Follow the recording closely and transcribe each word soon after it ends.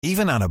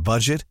Even on a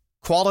budget,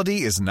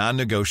 quality is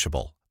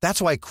non-negotiable.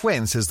 That's why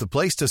Quince is the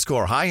place to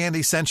score high-end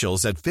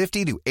essentials at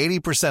 50 to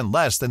 80%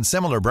 less than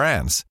similar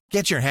brands.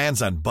 Get your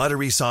hands on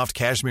buttery soft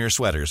cashmere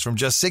sweaters from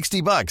just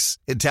 $60,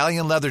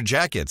 Italian leather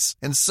jackets,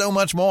 and so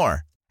much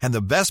more. And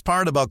the best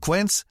part about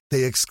Quince,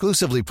 they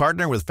exclusively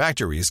partner with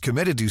factories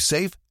committed to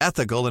safe,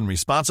 ethical, and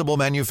responsible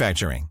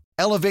manufacturing.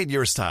 Elevate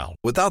your style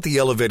without the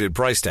elevated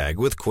price tag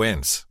with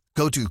Quince.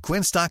 Go to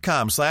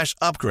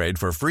quince.com/upgrade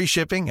for free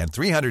shipping and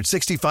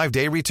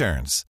 365-day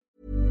returns.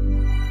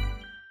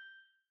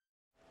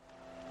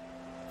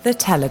 The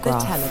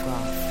Telegraph.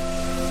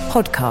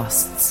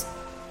 Podcasts.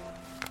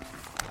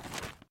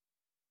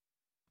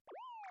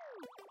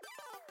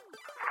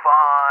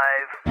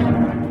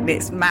 5.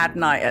 It's mad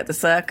night at the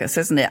circus,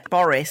 isn't it?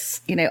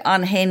 Boris,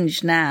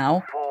 unhinged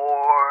now.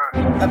 4.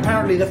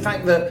 Apparently the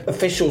fact that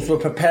officials were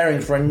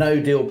preparing for a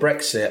no-deal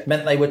Brexit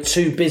meant they were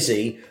too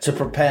busy to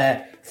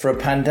prepare for a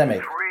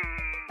pandemic.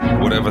 3.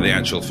 Whatever the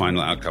actual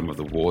final outcome of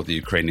the war, the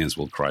Ukrainians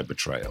will cry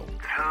betrayal. 2.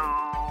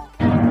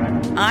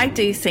 I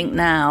do think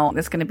now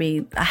there's going to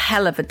be a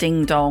hell of a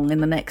ding-dong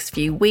in the next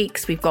few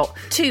weeks. We've got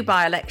 2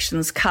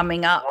 by-elections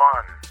coming up.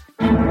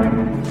 1.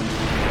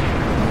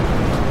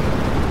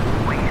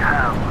 We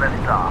have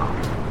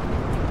liftoff.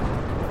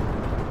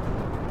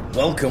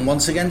 Welcome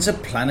once again to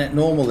Planet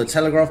Normal, the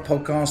Telegraph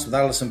podcast with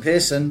Alison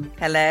Pearson.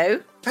 Hello.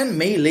 And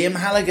me, Liam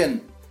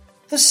Halligan.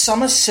 The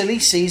summer silly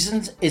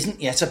season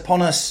isn't yet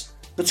upon us,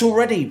 but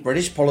already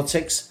British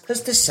politics has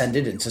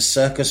descended into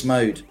circus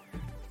mode.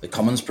 The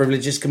Commons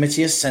Privileges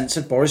Committee has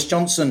censored Boris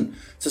Johnson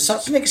to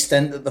such an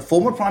extent that the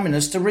former Prime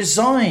Minister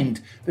resigned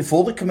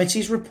before the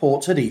committee's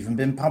report had even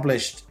been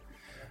published.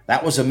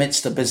 That was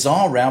amidst a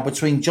bizarre row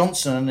between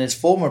Johnson and his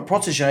former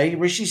protégé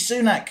Rishi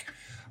Sunak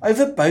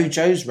over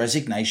Bojo's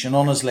resignation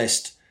honours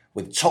list,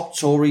 with top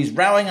Tories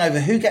rowing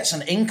over who gets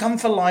an income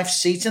for life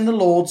seat in the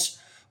Lords,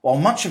 while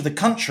much of the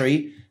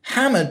country,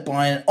 hammered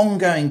by an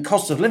ongoing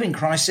cost of living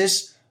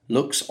crisis,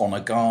 looks on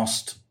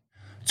aghast.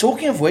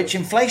 Talking of which,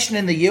 inflation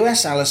in the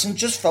US, Alison,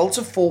 just fell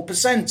to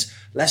 4%,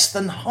 less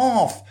than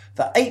half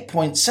the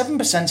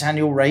 8.7%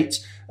 annual rate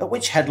at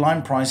which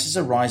headline prices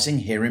are rising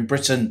here in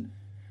Britain.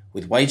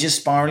 With wages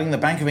spiralling, the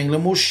Bank of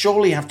England will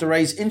surely have to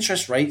raise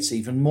interest rates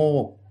even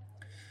more.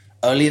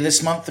 Earlier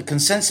this month, the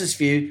consensus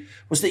view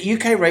was that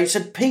UK rates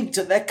had peaked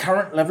at their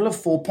current level of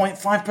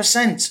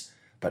 4.5%,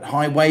 but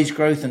high wage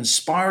growth and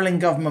spiralling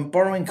government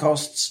borrowing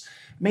costs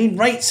mean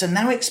rates are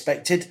now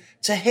expected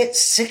to hit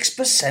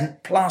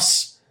 6%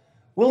 plus.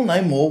 We'll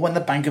know more when the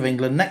Bank of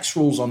England next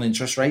rules on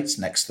interest rates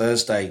next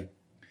Thursday.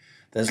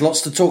 There's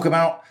lots to talk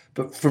about,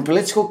 but from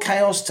political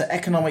chaos to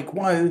economic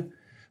woe.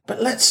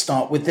 But let's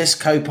start with this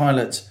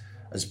co-pilot.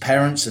 As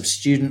parents of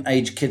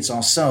student-age kids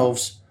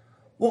ourselves,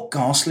 what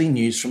ghastly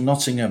news from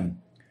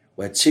Nottingham,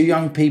 where 2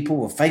 young people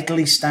were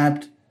fatally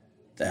stabbed,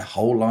 their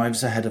whole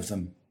lives ahead of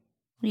them.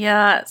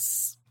 Yeah,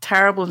 it's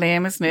terrible,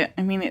 Liam, isn't it?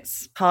 I mean,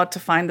 it's hard to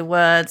find the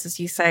words. As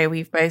you say,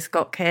 we've both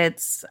got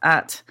kids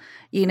at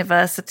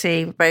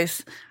university. We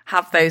both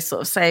have those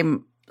sort of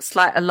same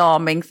slight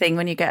alarming thing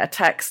when you get a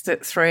text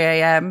at 3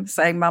 a.m.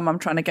 saying, Mum, I'm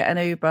trying to get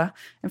an Uber.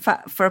 In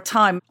fact, for a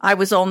time, I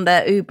was on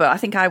their Uber. I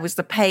think I was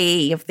the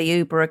payee of the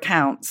Uber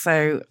account.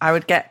 So I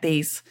would get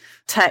these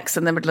texts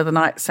in the middle of the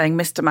night saying,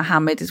 Mr.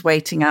 Mohammed is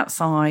waiting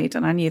outside.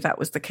 And I knew that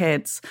was the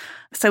kids.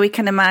 So we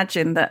can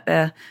imagine that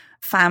the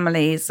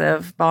families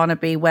of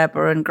Barnaby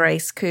Webber and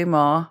Grace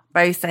Kumar,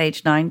 both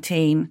aged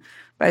 19,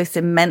 both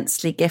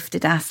immensely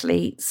gifted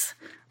athletes.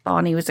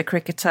 Barney was a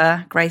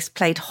cricketer. Grace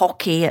played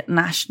hockey at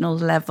national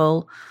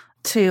level.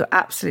 2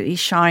 absolutely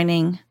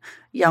shining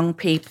young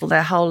people,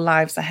 their whole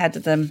lives ahead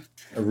of them.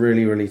 A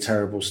really, really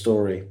terrible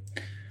story.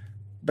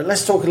 But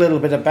let's talk a little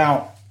bit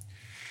about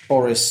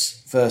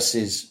Boris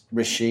versus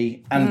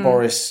Rishi and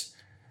Boris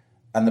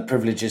and the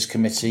Privileges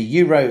Committee.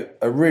 You wrote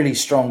a really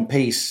strong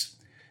piece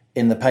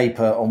in the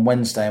paper on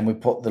Wednesday, and we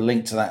put the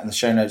link to that in the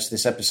show notes of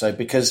this episode,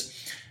 because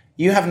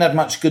you haven't had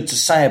much good to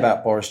say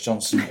about Boris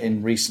Johnson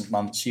in recent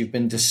months. You've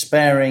been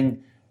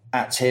despairing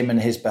at him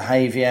and his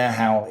behaviour,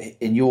 how,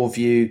 in your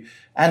view,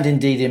 and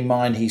indeed in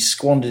mine, he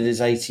squandered his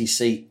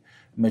 80-seat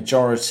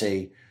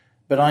majority.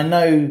 But I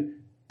know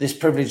this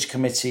Privilege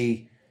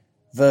Committee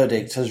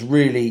verdict has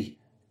really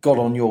got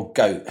on your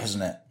goat,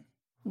 hasn't it?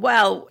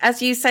 Well,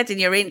 as you said in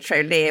your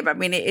intro, Liam, I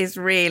mean, it is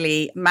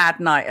really mad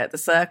night at the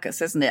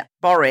circus, isn't it?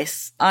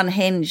 Boris,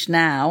 unhinged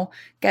now,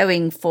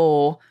 going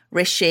for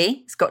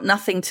Rishi. He's got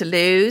nothing to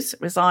lose,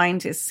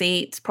 resigned his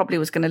seat, probably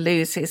was going to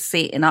lose his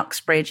seat in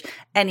Uxbridge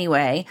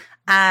anyway.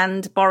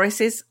 And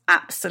Boris is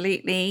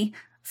absolutely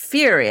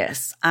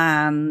furious.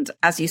 And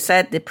as you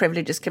said, the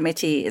Privileges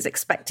Committee is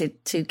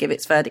expected to give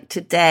its verdict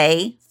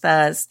today,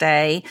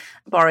 Thursday.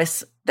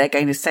 Boris, they're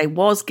going to say,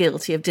 was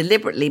guilty of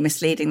deliberately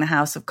misleading the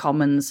House of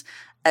Commons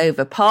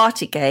over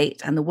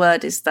Partygate. And the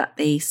word is that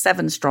the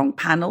 7-strong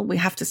panel, we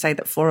have to say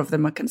that 4 of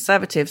them are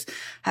Conservatives,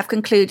 have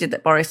concluded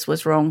that Boris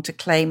was wrong to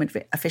claim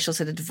officials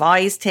had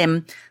advised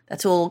him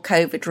that all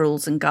COVID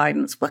rules and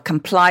guidance were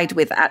complied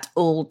with at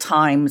all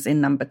times in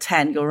number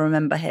 10. You'll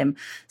remember him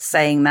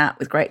saying that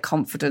with great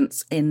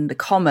confidence in the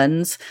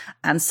Commons.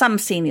 And some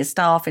senior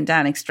staff in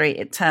Downing Street,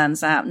 it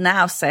turns out,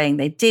 now saying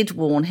they did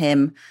warn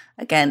him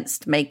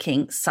against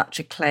making such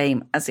a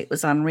claim as it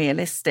was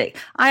unrealistic.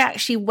 I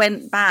actually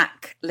went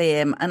back,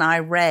 Liam, and I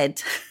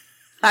read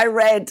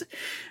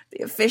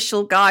the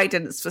official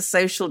guidance for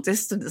social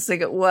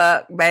distancing at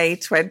work, May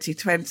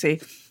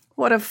 2020.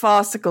 What a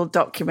farcical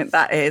document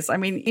that is. I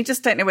mean, you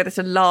just don't know whether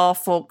to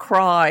laugh or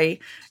cry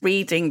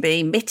reading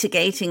the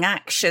mitigating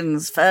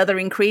actions, further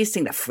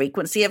increasing the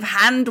frequency of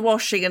hand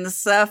washing and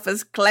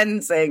surface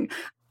cleansing.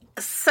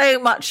 So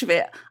much of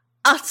it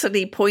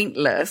utterly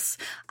pointless.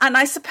 And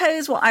I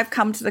suppose what I've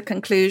come to the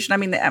conclusion, I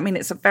mean,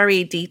 it's a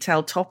very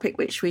detailed topic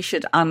which we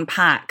should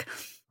unpack,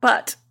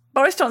 but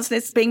Boris Johnson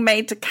is being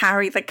made to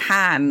carry the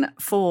can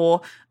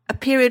for a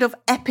period of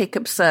epic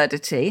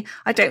absurdity.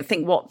 I don't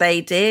think what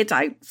they did,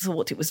 I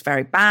thought it was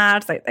very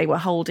bad. They were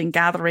holding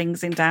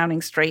gatherings in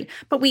Downing Street.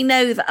 But we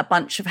know that a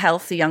bunch of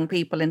healthy young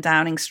people in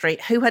Downing Street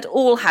who had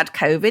all had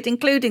COVID,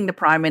 including the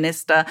Prime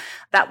Minister,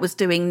 that was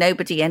doing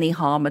nobody any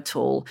harm at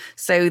all.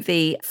 So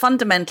the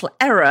fundamental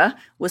error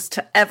was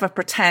to ever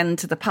pretend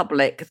to the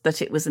public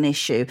that it was an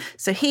issue.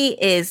 So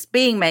he is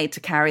being made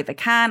to carry the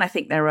can. I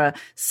think there are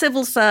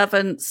civil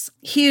servants,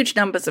 huge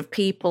numbers of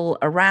people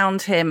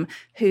around him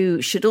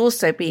who should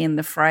also be in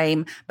the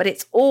frame, but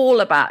it's all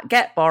about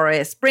get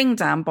Boris, bring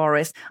down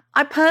Boris.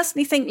 I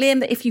personally think, Liam,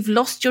 that if you've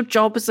lost your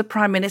job as a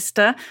Prime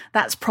Minister,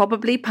 that's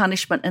probably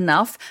punishment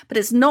enough, but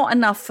it's not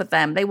enough for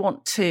them. They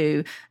want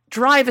to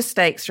drive a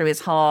stake through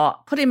his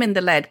heart, put him in the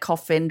lead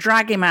coffin,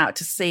 drag him out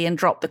to sea and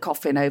drop the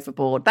coffin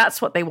overboard.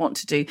 That's what they want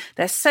to do.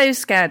 They're so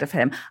scared of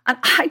him. And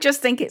I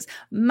just think it's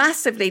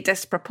massively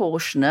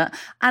disproportionate.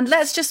 And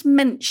let's just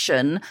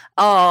mention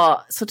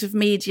our sort of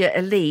media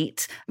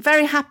elite,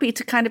 very happy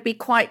to kind of be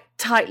quite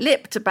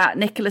tight-lipped about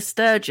Nicola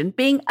Sturgeon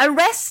being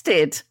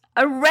arrested,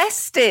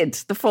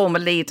 the former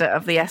leader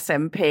of the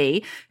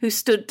SNP, who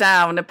stood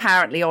down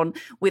apparently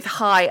with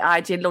high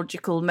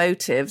ideological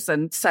motives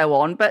and so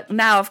on. But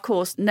now, of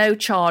course, no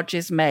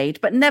charges made,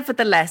 but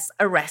nevertheless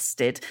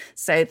arrested.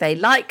 So they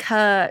like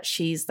her.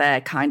 She's their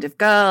kind of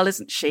girl,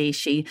 isn't she?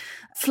 She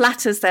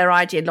flatters their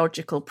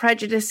ideological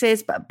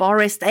prejudices, but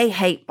Boris, they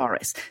hate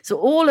Boris. So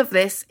all of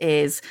this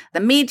is the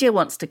media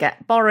wants to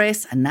get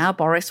Boris, and now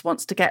Boris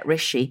wants to get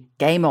Rishi.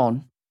 Game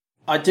on.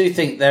 I do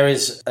think there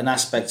is an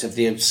aspect of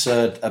the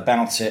absurd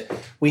about it.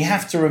 We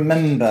have to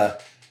remember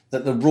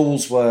that the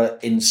rules were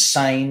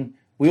insane.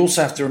 We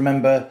also have to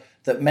remember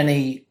that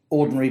many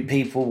ordinary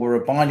people were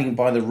abiding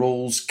by the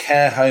rules.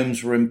 Care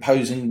homes were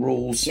imposing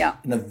rules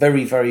in a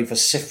very, very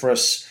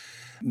vociferous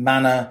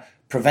manner,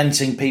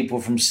 preventing people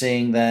from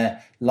seeing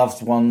their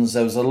loved ones.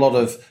 There was a lot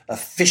of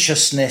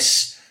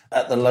officiousness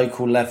at the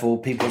local level.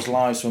 People's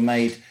lives were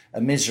made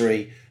a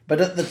misery. But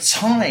at the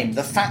time,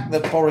 the fact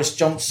that Boris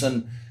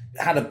Johnson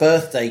had a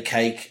birthday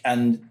cake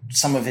and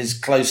some of his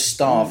close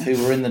staff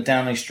who were in the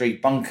Downing Street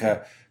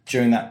bunker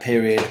during that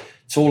period,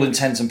 to all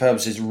intents and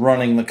purposes,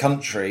 running the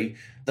country,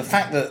 the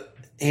fact that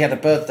he had a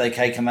birthday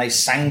cake and they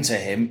sang to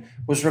him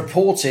was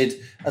reported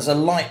as a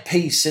light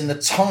piece in the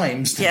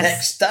Times the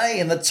next day,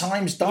 in the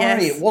Times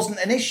diary. It wasn't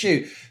an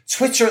issue.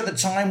 Twitter at the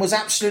time was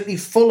absolutely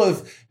full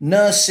of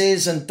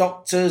nurses and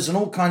doctors and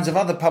all kinds of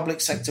other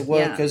public sector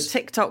workers.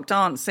 TikTok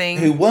dancing.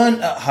 Who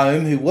weren't at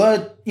home, who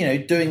were,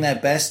 doing their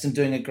best and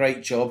doing a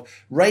great job,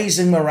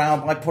 raising morale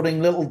by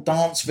putting little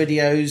dance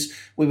videos.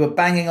 We were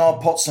banging our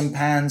pots and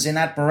pans in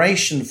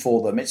admiration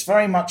for them. It's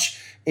very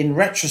much in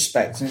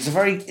retrospect, and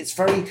it's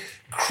very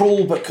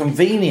cruel but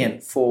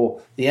convenient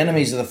for the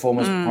enemies of the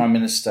former Prime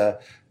Minister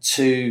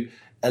to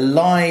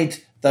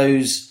elide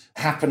those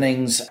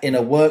happenings in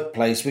a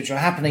workplace, which are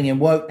happening in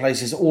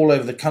workplaces all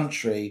over the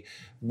country,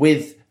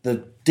 with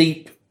the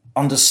deep,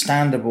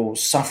 understandable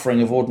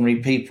suffering of ordinary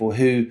people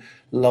who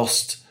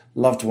lost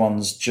loved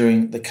ones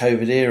during the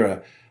COVID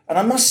era. And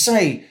I must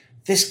say,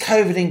 this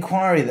COVID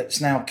inquiry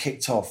that's now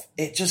kicked off,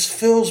 it just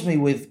fills me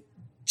with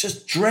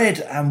just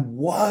dread and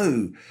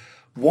woe.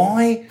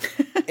 Why,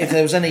 if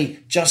there was any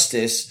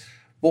justice,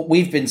 what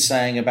we've been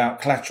saying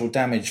about collateral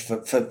damage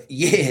for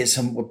years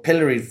and were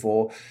pilloried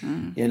for,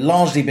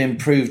 largely been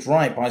proved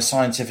right by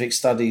scientific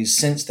studies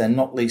since then,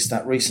 not least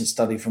that recent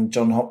study from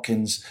Johns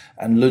Hopkins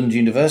and Lund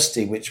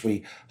University, which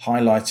we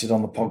highlighted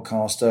on the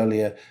podcast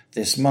earlier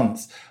this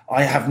month.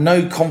 I have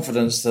no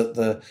confidence that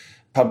the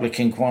public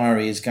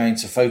inquiry is going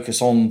to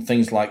focus on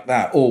things like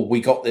that. Oh, we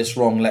got this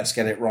wrong, let's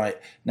get it right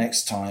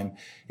next time.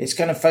 It's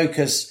going to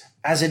focus,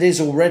 as it is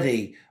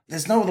already,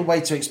 there's no other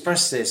way to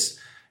express this,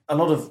 a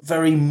lot of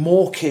very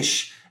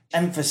mawkish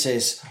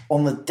emphasis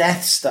on the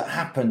deaths that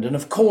happened. And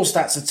of course,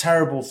 that's a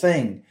terrible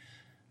thing.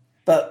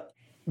 But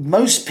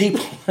most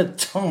people had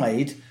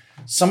died.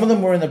 Some of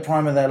them were in the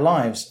prime of their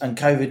lives and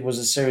COVID was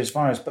a serious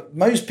virus. But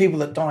most people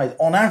that died,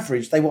 on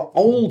average, they were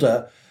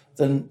older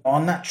than our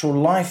natural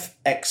life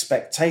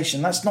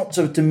expectation. That's not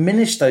to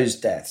diminish those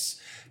deaths,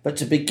 but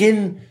to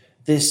begin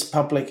this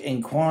public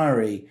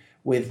inquiry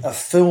with a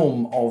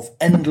film of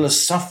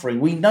endless suffering.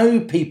 We know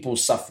people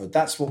suffered.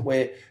 That's what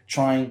we're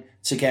trying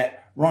to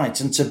get right.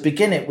 And to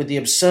begin it with the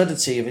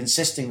absurdity of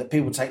insisting that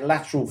people take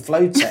lateral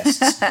flow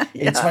tests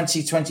in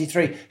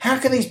 2023. How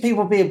can these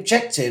people be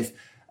objective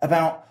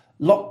about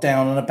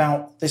lockdown and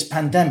about this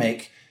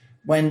pandemic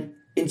when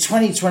in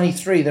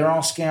 2023 they're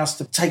asking us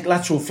to take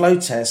lateral flow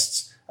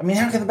tests? I mean,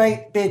 how can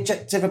they be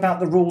objective about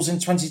the rules in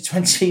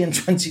 2020 and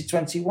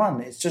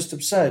 2021? It's just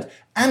absurd.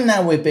 And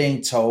now we're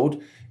being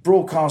told,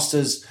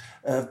 broadcasters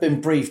have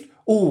been briefed,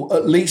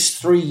 at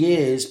least 3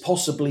 years,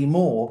 possibly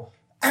more.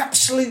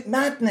 Absolute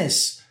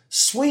madness.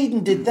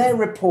 Sweden did their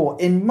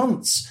report in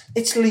months.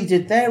 Italy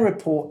did their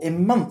report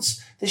in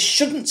months. This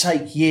shouldn't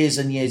take years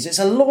and years. It's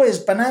a lawyer's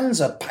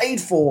bonanza paid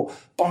for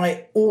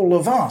by all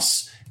of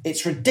us.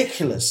 It's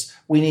ridiculous.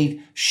 We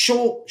need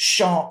short,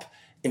 sharp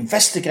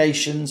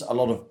investigations, a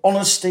lot of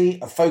honesty,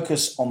 a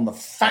focus on the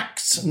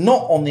facts,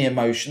 not on the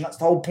emotion. That's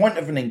the whole point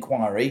of an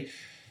inquiry.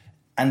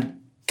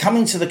 And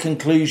coming to the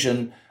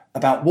conclusion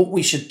about what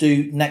we should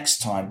do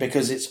next time,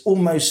 because it's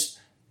almost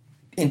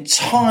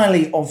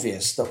entirely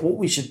obvious that what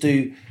we should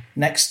do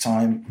next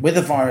time with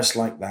a virus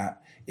like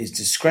that is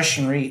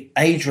discretionary,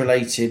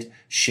 age-related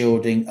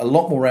shielding, a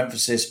lot more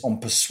emphasis on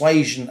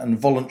persuasion and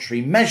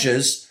voluntary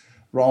measures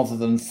rather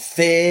than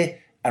fear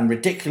and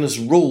ridiculous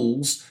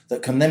rules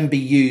that can then be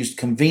used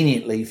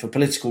conveniently for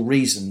political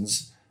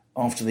reasons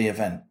after the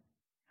event.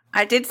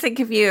 I did think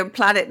of you in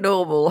Planet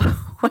Normal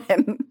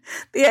when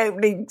the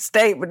opening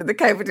statement of the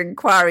COVID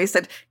inquiry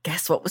said,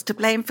 guess what was to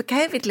blame for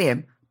COVID,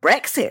 Liam?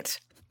 Brexit.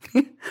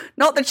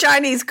 Not the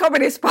Chinese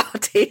Communist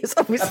Party.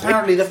 Obviously.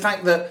 Apparently the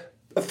fact that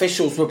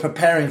officials were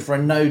preparing for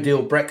a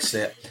no-deal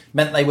Brexit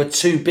meant they were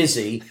too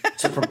busy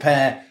to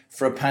prepare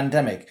for a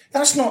pandemic.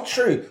 That's not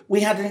true. We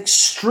had an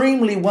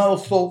extremely well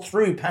thought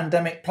through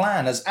pandemic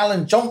plan, as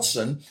Alan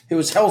Johnson, who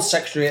was health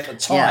secretary at the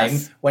time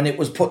when it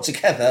was put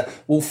together,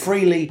 will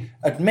freely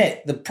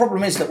admit. The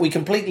problem is that we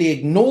completely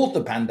ignored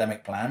the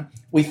pandemic plan.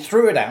 We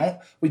threw it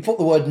out. We put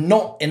the word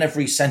not in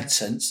every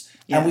sentence.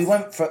 And we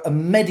went for a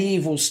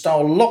medieval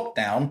style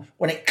lockdown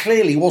when it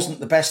clearly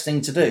wasn't the best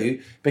thing to do,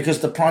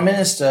 because the Prime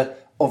Minister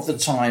of the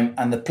time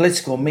and the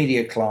political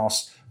media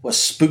class were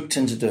spooked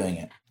into doing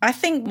it. I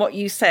think what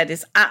you said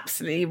is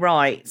absolutely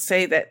right.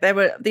 So that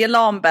the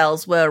alarm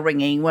bells were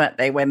ringing, weren't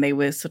they, when they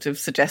were sort of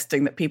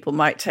suggesting that people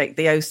might take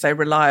the so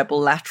reliable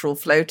lateral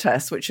flow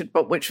test, which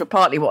were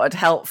partly what had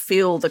helped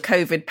fuel the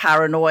COVID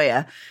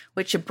paranoia,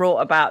 which had brought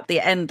about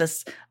the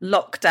endless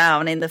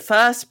lockdown in the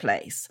first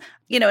place.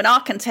 You know, and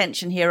our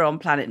contention here on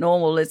Planet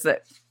Normal is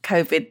that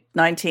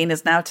COVID-19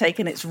 has now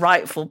taken its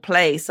rightful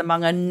place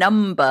among a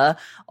number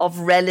of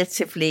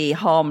relatively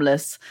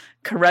harmless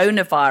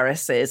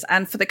coronaviruses.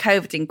 And for the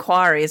COVID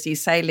inquiry, as you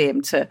say,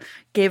 Liam, to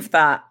give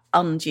that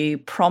undue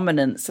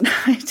prominence, and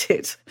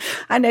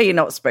I know you're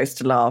not supposed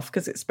to laugh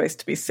because it's supposed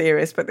to be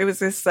serious, but there was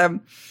this the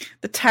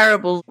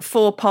terrible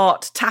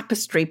 4-part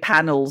tapestry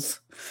panels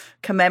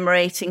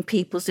commemorating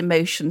people's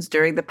emotions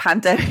during the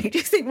pandemic. Do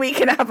you think we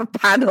can have a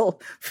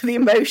panel for the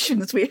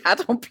emotions we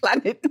had on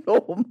Planet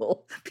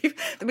Normal?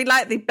 It'd be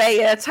like the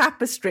Bayer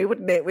tapestry,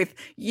 wouldn't it? With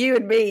you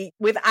and me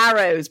with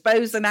arrows,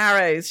 bows and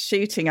arrows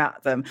shooting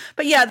at them.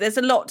 But yeah, there's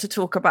a lot to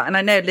talk about. And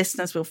I know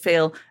listeners will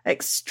feel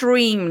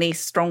extremely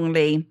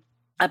strongly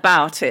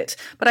about it.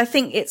 But I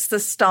think it's the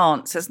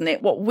stance, isn't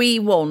it? What we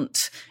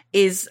want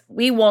is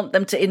we want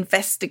them to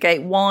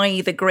investigate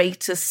why the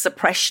greatest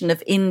suppression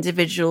of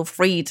individual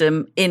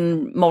freedom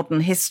in modern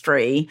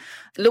history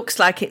looks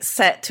like it's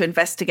set to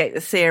investigate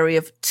the theory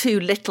of too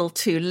little,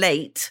 too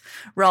late,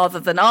 rather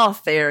than our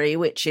theory,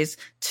 which is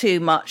too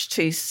much,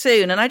 too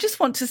soon. And I just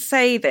want to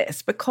say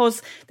this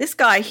because this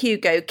guy,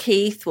 Hugo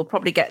Keith, we'll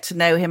probably get to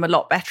know him a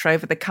lot better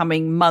over the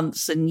coming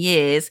months and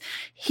years.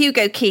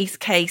 Hugo Keith,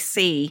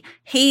 KC,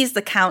 he's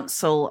the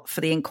counsel for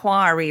the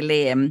inquiry,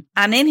 Liam.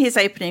 And in his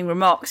opening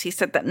remarks, he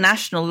said that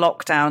national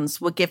lockdowns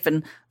were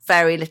given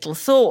very little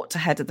thought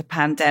ahead of the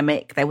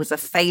pandemic. There was a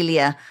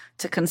failure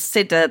to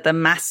consider the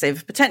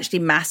massive, potentially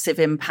massive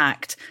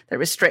impact that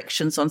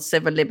restrictions on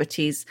civil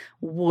liberties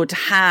would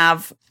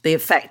have, the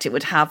effect it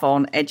would have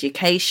on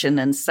education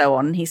and so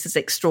on. He says,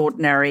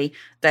 extraordinary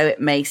though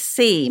it may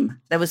seem,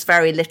 there was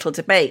very little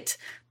debate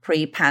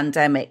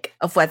pre-pandemic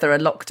of whether a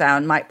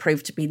lockdown might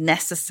prove to be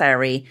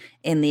necessary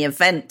in the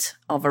event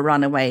of a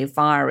runaway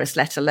virus,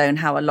 let alone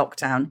how a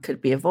lockdown could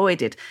be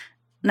avoided.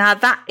 Now,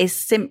 that is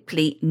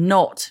simply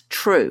not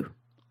true.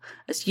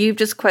 As you've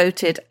just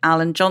quoted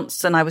Alan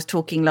Johnson, I was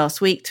talking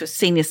last week to a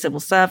senior civil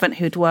servant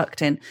who'd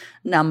worked in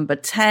Number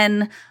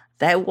 10.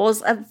 There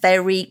was a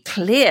very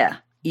clear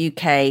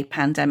UK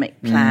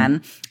pandemic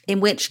plan in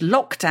which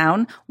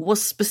lockdown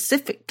was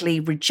specifically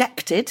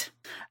rejected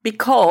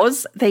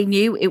because they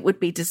knew it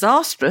would be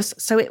disastrous.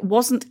 So it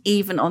wasn't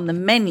even on the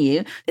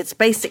menu. It's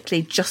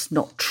basically just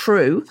not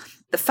true.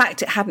 The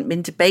fact it hadn't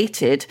been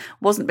debated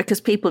wasn't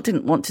because people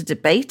didn't want to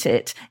debate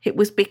it. It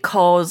was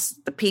because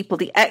the people,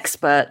 the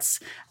experts,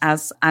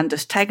 as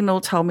Anders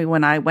Tegnell told me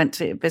when I went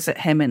to visit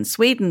him in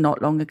Sweden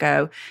not long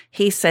ago,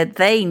 he said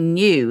they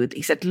knew,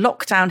 he said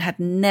lockdown had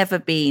never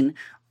been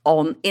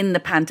in the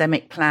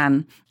pandemic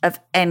plan of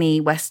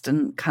any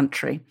Western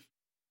country.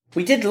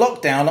 We did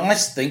lockdown, I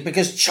think,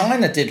 because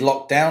China did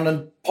lockdown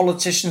and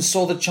politicians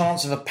saw the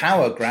chance of a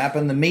power grab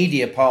and the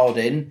media piled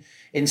in,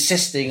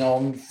 insisting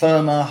on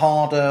firmer,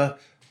 harder,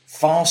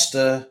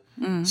 faster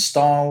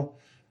style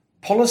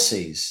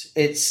policies.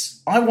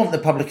 I want the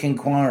public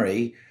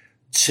inquiry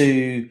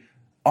to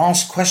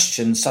ask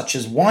questions such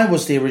as, why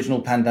was the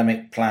original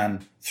pandemic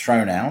plan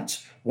thrown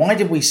out? Why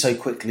did we so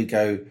quickly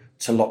go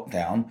to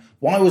lockdown?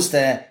 Why was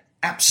there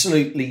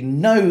absolutely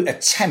no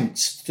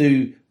attempt to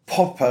do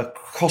proper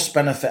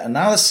cost-benefit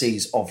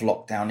analyses of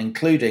lockdown,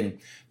 including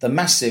the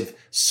massive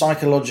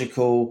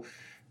psychological,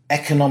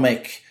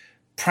 economic,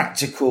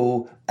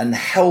 practical and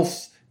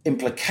health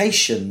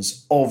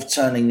implications of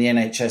turning the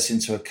NHS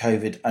into a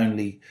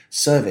COVID-only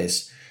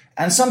service?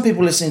 And some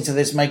people listening to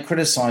this may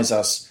criticise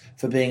us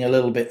for being a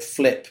little bit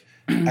flip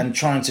and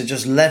trying to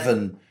just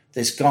leaven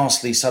this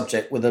ghastly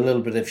subject with a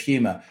little bit of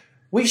humour.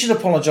 We should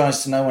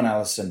apologise to no one,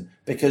 Alison,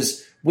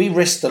 because we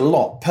risked a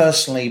lot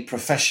personally,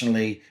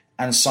 professionally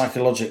and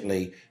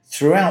psychologically.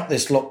 Throughout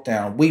this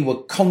lockdown, we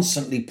were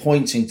constantly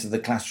pointing to the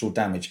collateral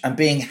damage and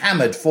being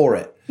hammered for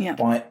it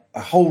by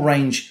a whole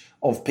range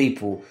of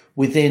people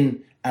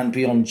within and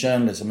beyond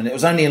journalism. And it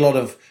was only a lot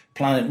of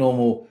Planet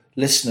Normal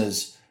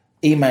listeners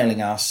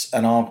emailing us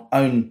and our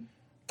own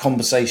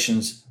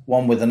conversations,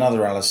 one with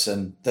another,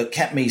 Alison, that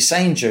kept me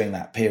sane during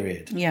that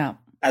period. Yeah.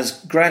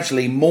 As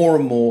gradually more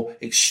and more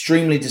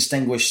extremely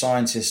distinguished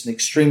scientists and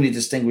extremely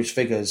distinguished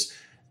figures,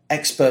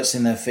 experts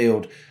in their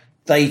field,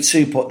 they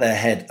too put their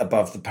head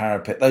above the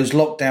parapet. Those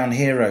lockdown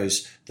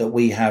heroes that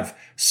we have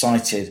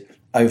cited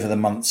over the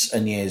months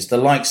and years, the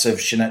likes of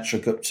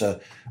Sunetra Gupta,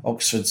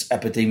 Oxford's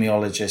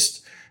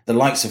epidemiologist, the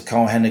likes of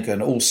Carl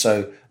Hennigan,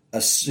 also a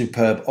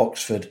superb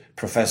Oxford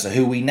professor,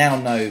 who we now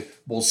know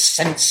was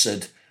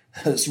censored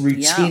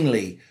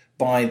routinely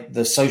by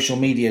the social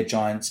media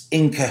giants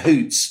in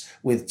cahoots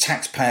with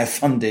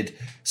taxpayer-funded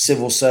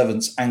civil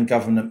servants and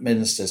government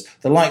ministers,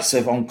 the likes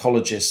of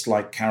oncologists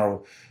like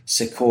Carol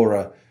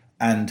Sikora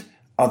and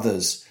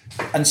others.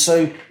 And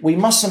so we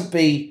mustn't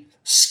be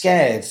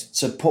scared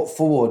to put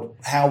forward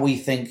how we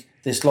think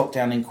this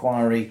lockdown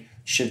inquiry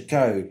should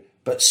go.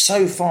 But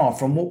so far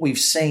from what we've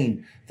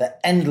seen, the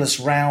endless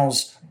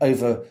rows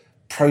over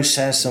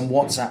process and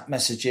WhatsApp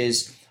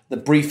messages, the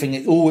briefing,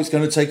 it's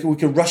going to take, we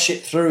can rush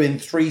it through in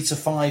 3 to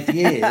 5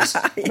 years.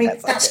 I mean,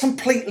 that's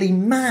completely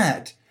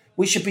mad.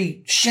 We should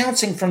be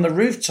shouting from the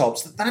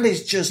rooftops that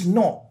is just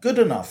not good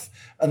enough.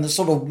 And the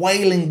sort of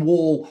Wailing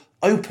Wall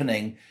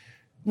opening,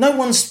 no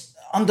one's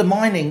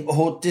undermining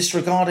or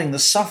disregarding the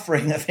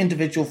suffering of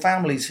individual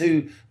families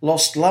who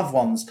lost loved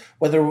ones,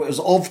 whether it was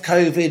of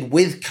COVID,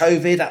 with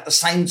COVID, at the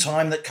same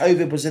time that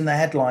COVID was in the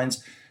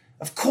headlines.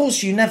 Of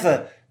course, you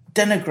never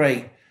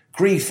denigrate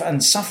grief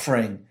and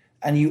suffering,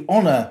 and you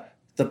honour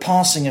the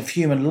passing of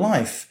human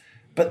life.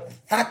 But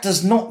that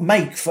does not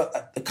make for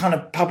the kind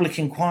of public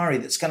inquiry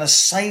that's going to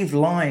save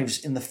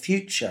lives in the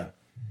future.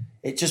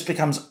 It just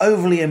becomes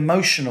overly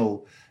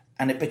emotional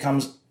and it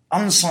becomes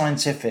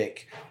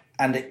unscientific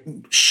and it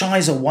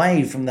shies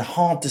away from the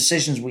hard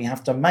decisions we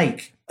have to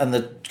make and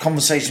the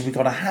conversations we've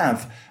got to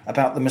have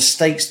about the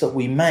mistakes that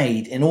we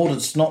made in order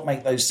to not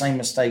make those same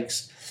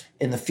mistakes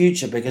in the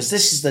future, because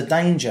this is the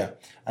danger.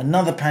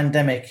 Another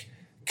pandemic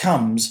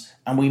comes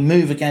and we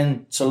move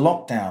again to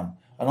lockdown.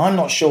 And I'm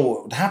not sure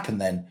what would happen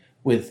then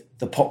with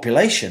the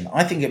population.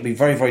 I think it'd be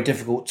very, very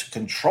difficult to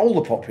control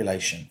the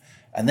population.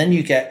 And then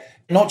you get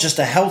not just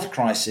a health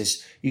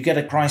crisis, you get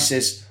a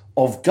crisis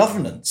of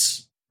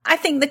governance. I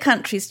think the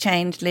country's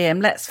changed,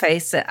 Liam. Let's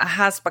face it, it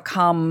has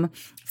become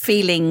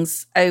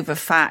feelings over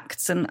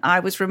facts. And I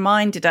was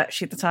reminded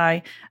actually that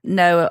I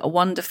know a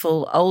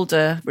wonderful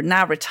older,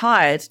 now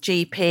retired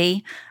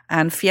GP,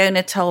 and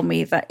Fiona told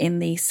me that in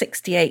the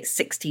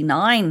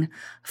 68-69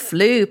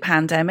 flu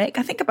pandemic,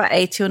 I think about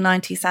 80 or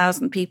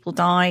 90,000 people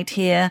died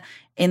here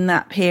in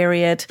that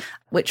period,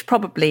 which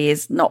probably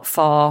is not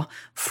far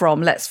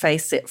from, let's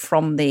face it,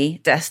 from the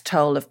death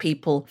toll of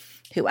people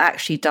who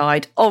actually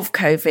died of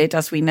COVID.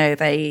 As we know,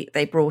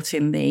 they brought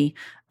in the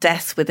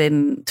death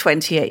within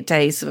 28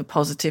 days of a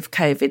positive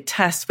COVID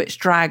test, which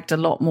dragged a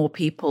lot more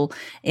people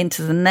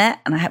into the net.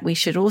 And we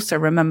should also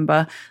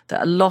remember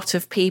that a lot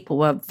of people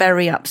were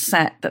very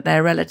upset that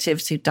their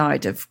relatives who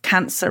died of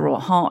cancer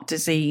or heart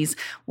disease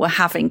were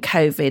having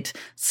COVID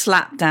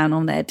slapped down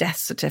on their death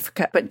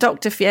certificate. But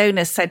Dr.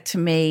 Fiona said to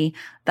me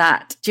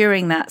that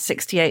during that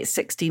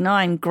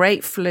 68-69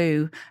 great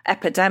flu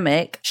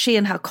epidemic, she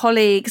and her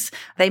colleagues,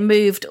 they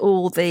moved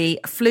all the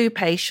flu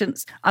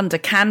patients under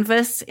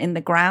canvas in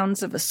the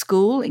grounds of a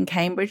school in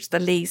Cambridge, the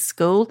Lees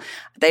School.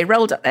 They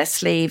rolled up their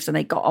sleeves and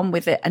they got on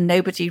with it and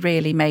nobody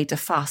really made a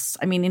fuss.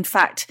 I mean, in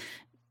fact,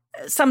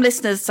 some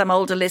listeners, some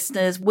older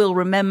listeners will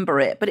remember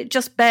it, but it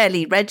just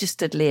barely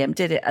registered, Liam,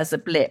 did it, as a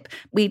blip.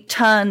 We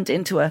turned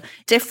into a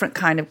different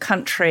kind of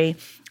country.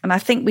 And I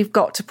think we've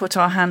got to put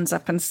our hands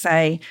up and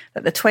say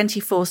that the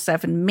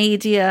 24/7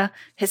 media,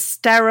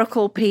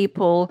 hysterical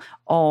people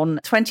on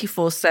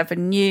 24/7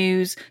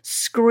 news,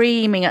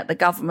 screaming at the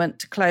government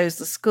to close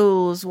the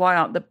schools, why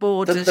aren't the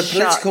borders the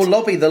political shut?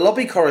 lobby, the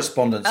lobby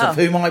correspondents, of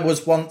whom I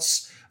was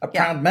once a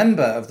proud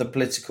member of the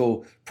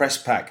political press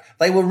pack,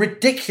 they were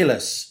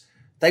ridiculous.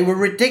 They were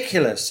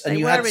ridiculous. And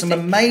you had some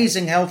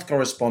amazing health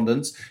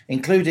correspondents,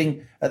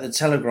 including at the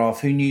Telegraph,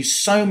 who knew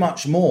so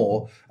much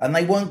more, and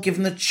they weren't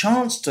given the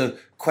chance to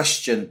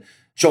question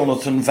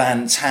Jonathan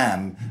Van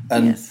Tam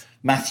and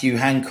Matthew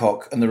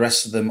Hancock and the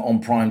rest of them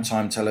on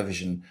primetime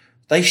television.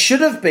 They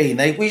should have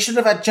been. We should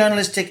have had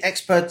journalistic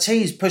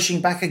expertise pushing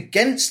back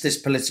against this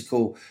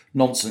political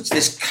nonsense,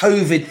 this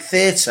COVID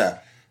theatre,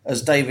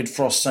 as David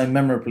Frost so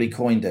memorably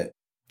coined it.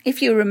 If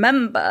you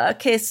remember,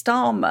 Keir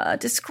Starmer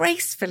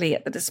disgracefully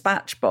at the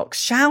dispatch box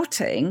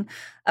shouting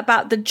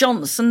about the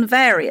Johnson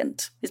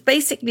variant. He's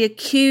basically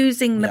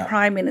accusing the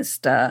Prime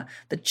Minister,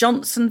 the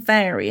Johnson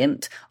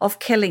variant, of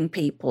killing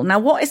people. Now,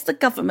 what is the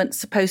government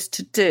supposed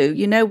to do?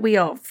 You know, we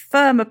are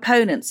firm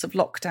opponents of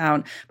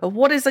lockdown, but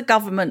what is a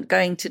government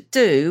going to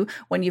do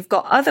when you've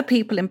got other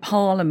people in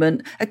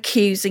Parliament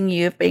accusing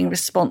you of being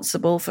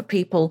responsible for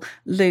people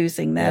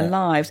losing their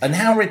lives? And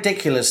how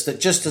ridiculous that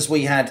just as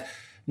we had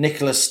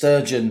Nicola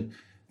Sturgeon,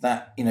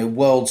 that, you know,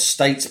 world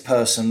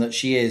statesperson that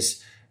she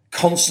is,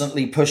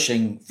 constantly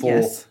pushing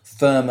for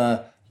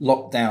firmer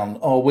lockdown.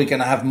 Oh, we're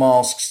going to have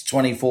masks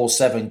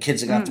 24/7.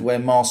 Kids are going to have to wear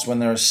masks when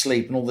they're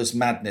asleep and all this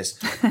madness.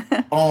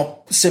 Are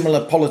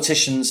similar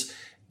politicians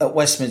at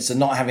Westminster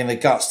not having the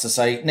guts to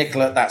say,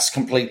 Nicola, that's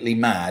completely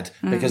mad,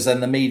 because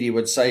then the media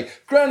would say,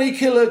 granny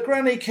killer,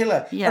 granny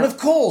killer. Yeah. And of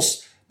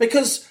course,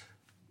 because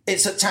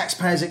it's at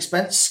taxpayers'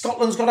 expense,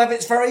 Scotland's got to have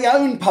its very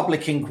own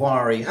public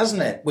inquiry,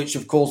 hasn't it? Which,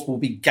 of course, will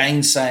be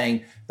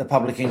gainsaying the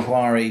public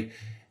inquiry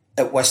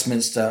at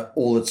Westminster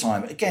all the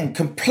time. Again,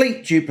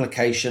 complete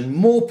duplication,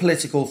 more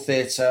political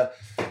theatre,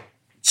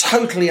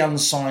 totally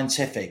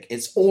unscientific.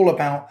 It's all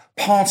about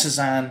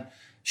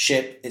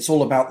partisanship. It's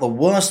all about the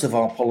worst of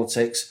our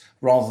politics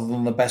rather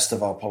than the best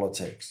of our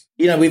politics.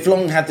 You know, we've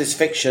long had this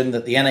fiction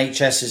that the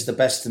NHS is the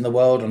best in the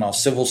world and our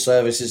civil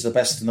service is the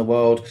best in the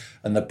world,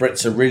 and the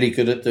Brits are really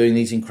good at doing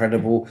these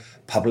incredible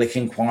public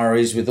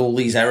inquiries with all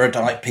these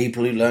erudite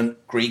people who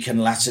learnt Greek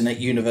and Latin at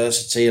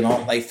university, and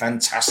aren't they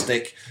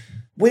fantastic?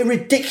 We're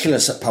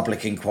ridiculous at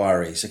public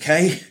inquiries,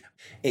 okay?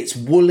 It's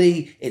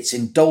woolly, it's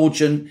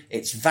indulgent,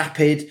 it's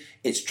vapid,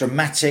 it's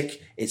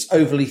dramatic, it's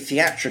overly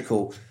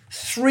theatrical.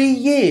 3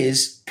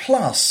 years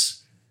plus.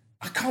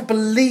 I can't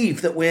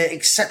believe that we're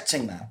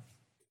accepting that.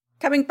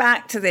 Coming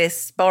back to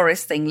this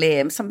Boris thing,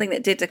 Liam, something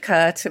that did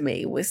occur to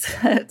me was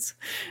that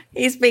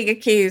he's being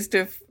accused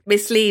of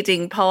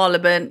misleading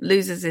Parliament,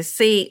 loses his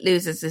seat,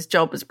 loses his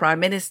job as Prime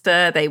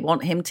Minister. They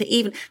want him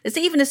to there's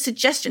even a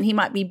suggestion he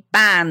might be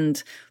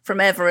banned from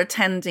ever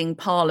attending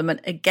Parliament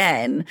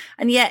again.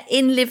 And yet,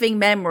 in living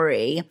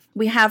memory,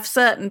 we have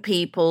certain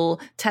people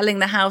telling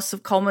the House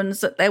of Commons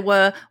that there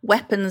were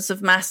weapons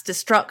of mass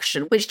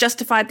destruction, which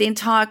justified the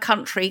entire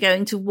country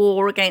going to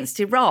war against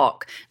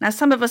Iraq. Now,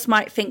 some of us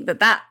might think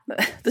that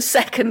the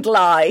second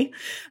lie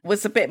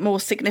was a bit more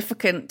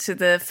significant to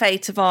the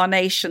fate of our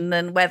nation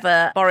than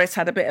whether Boris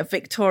had a bit of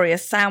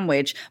Victoria's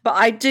sandwich. But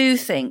I do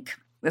think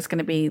there's going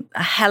to be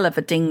a hell of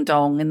a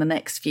ding-dong in the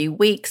next few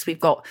weeks. We've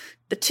got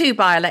the 2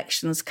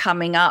 by-elections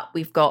coming up.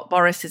 We've got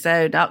Boris's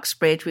own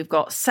Uxbridge. We've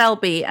got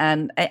Selby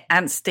and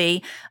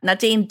Anstey.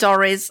 Nadine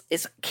Dorries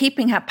is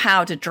keeping her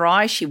powder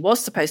dry. She was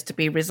supposed to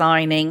be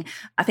resigning.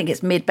 I think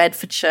it's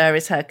Mid-Bedfordshire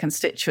is her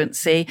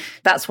constituency.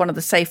 That's one of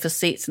the safest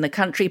seats in the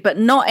country, but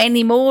not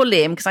anymore,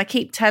 Liam, because I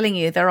keep telling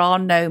you there are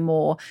no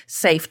more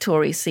safe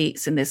Tory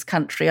seats in this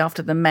country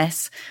after the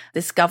mess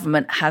this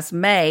government has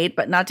made.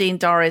 But Nadine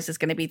Dorries is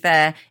going to be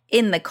there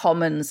in the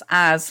Commons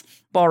as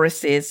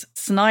Boris's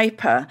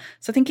sniper.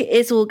 So I think it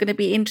is all going to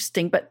be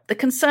interesting. But the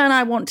concern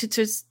I wanted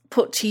to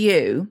put to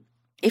you,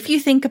 if you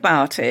think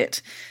about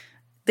it,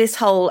 this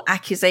whole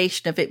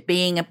accusation of it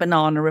being a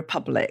banana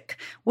republic,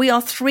 we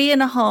are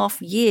 3.5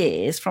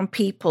 years from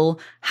people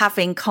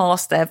having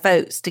cast their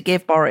votes to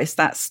give Boris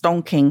that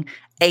stonking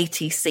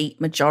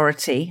 80-seat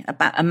majority,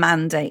 about a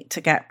mandate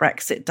to get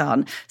Brexit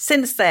done.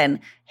 Since then,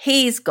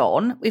 he's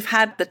gone. We've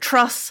had the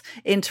Truss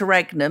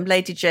interregnum,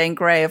 Lady Jane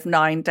Grey of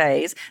 9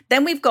 days.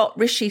 Then we've got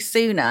Rishi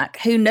Sunak,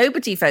 who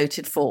nobody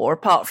voted for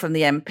apart from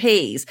the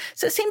MPs.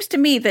 So it seems to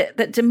me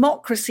that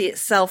democracy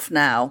itself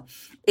now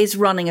is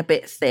running a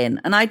bit thin.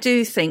 And I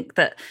do think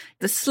that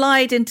the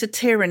slide into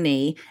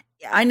tyranny,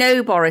 I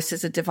know Boris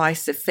is a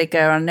divisive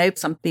figure. I know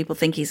some people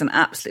think he's an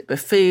absolute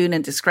buffoon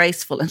and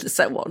disgraceful and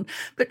so on.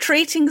 But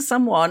treating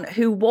someone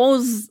who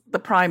was the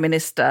Prime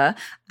Minister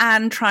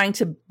and trying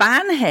to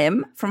ban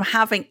him from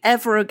having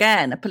ever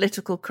again a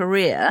political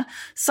career,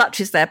 such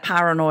is their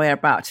paranoia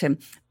about him,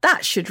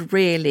 that should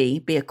really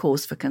be a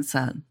cause for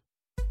concern.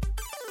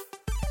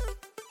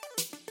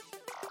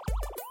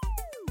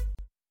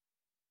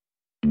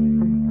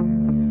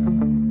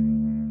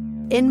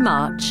 In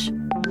March,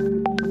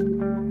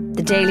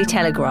 the Daily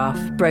Telegraph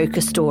broke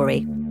a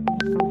story.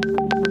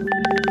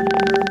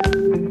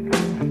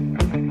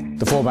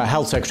 The former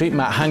Health Secretary,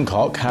 Matt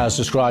Hancock, has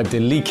described the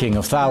leaking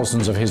of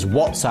thousands of his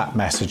WhatsApp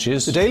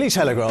messages. The Daily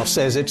Telegraph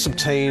says it's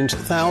obtained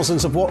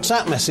thousands of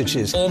WhatsApp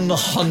messages. On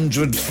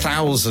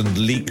 100,000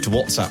 leaked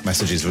WhatsApp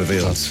messages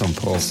revealed. Some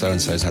poor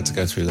so-and-sos had to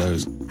go through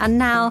those. And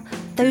now,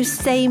 those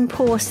same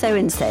poor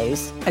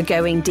so-and-sos are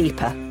going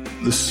deeper.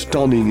 The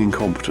stunning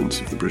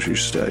incompetence of the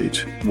British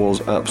state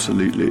was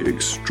absolutely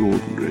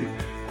extraordinary.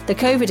 The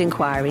COVID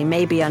inquiry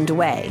may be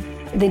underway.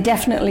 They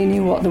definitely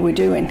knew what they were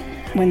doing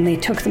when they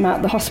took them out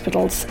of the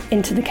hospitals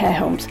into the care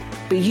homes.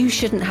 But you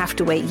shouldn't have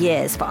to wait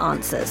years for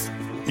answers.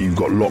 You've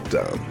got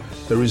lockdown.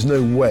 There is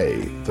no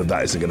way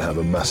that isn't going to have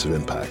a massive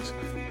impact.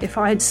 If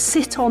I had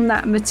sit on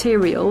that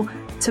material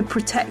to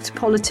protect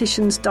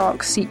politicians'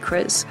 dark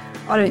secrets,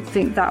 I don't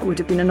think that would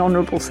have been an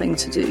honourable thing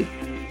to do.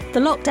 The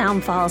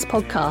Lockdown Files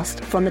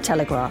podcast from The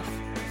Telegraph.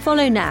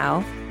 Follow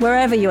now,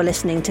 wherever you're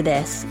listening to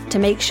this, to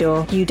make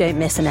sure you don't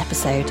miss an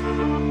episode.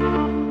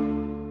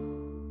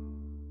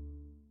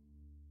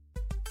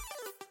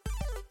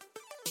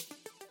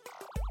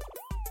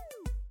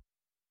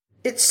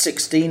 It's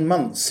 16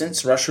 months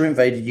since Russia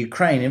invaded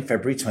Ukraine in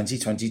February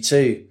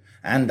 2022,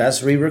 and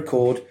as we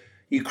record,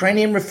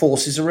 Ukrainian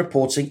forces are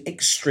reporting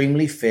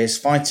extremely fierce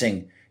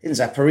fighting in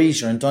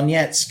Zaporizhia and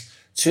Donetsk,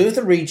 two of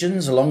the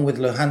regions, along with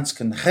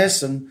Luhansk and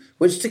Kherson,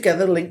 which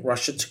together link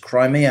Russia to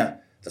Crimea,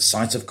 the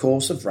site, of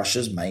course, of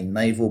Russia's main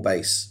naval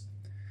base.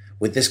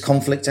 With this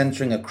conflict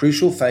entering a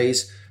crucial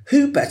phase,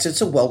 who better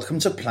to welcome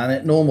to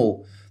Planet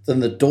Normal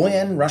than the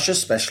doyen Russia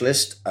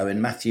specialist Owen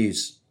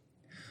Matthews?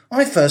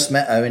 I first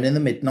met Owen in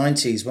the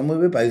mid-90s when we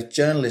were both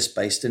journalists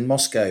based in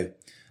Moscow.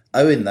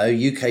 Owen, though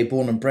UK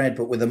born and bred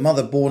but with a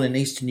mother born in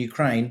eastern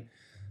Ukraine,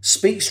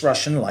 speaks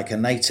Russian like a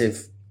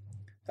native.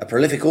 A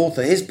prolific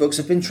author, his books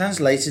have been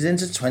translated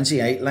into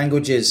 28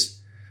 languages.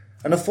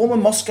 And a former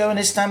Moscow and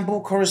Istanbul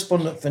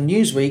correspondent for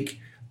Newsweek,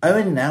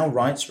 Owen now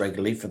writes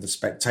regularly for The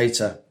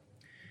Spectator.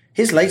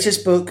 His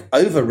latest book,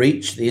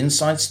 Overreach, the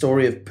inside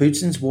story of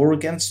Putin's war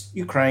against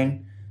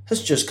Ukraine,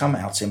 has just come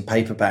out in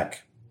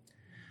paperback.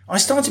 I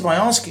started by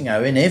asking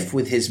Owen if,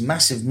 with his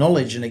massive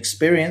knowledge and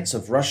experience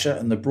of Russia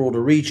and the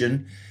broader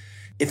region,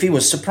 if he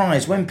was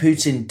surprised when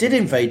Putin did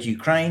invade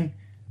Ukraine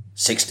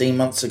 16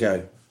 months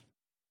ago.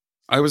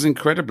 I was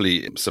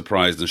incredibly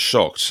surprised and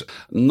shocked,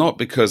 not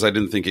because I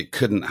didn't think it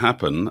couldn't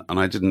happen, and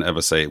I didn't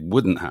ever say it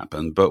wouldn't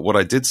happen, but what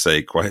I did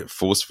say quite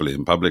forcefully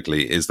and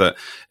publicly is that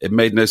it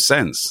made no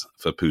sense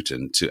for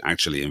Putin to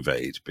actually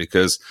invade,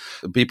 because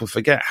people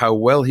forget how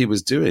well he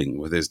was doing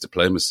with his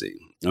diplomacy.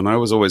 And I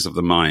was always of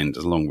the mind,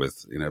 along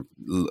with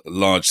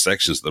large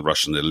sections of the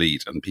Russian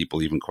elite and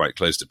people even quite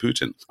close to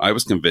Putin, I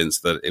was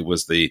convinced that it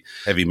was the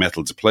heavy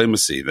metal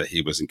diplomacy that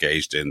he was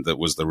engaged in that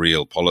was the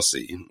real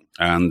policy,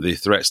 and the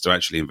threats to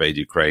actually invade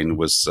Ukraine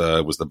was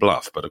the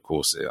bluff. But of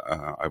course,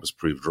 I was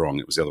proved wrong.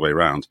 It was the other way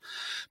around.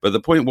 But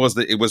the point was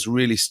that it was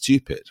really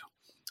stupid.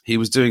 He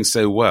was doing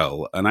so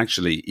well, and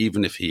actually,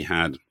 even if he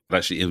had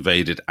actually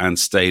invaded and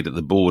stayed at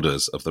the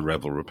borders of the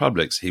rebel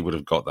republics, he would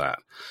have got that.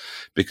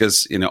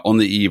 Because, on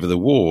the eve of the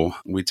war,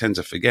 we tend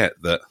to forget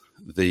that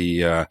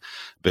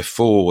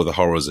before the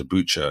horrors of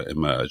Bucha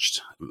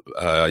emerged,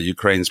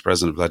 Ukraine's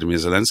President Vladimir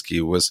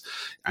Zelensky was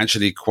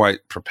actually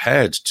quite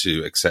prepared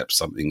to accept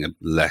something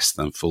less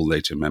than full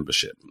NATO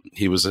membership.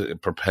 He was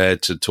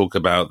prepared to talk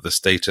about the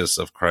status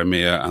of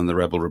Crimea and the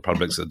rebel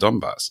republics of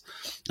Donbass.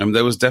 And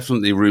there was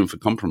definitely room for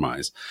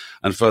compromise.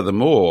 And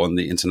furthermore, on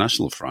the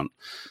international front,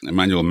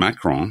 Emmanuel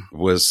Macron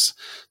was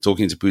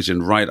talking to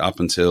Putin right up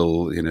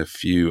until a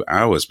few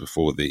hours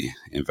before the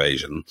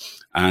invasion,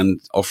 and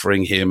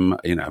offering him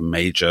a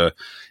major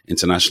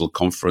international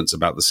conference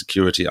about the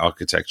security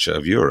architecture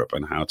of Europe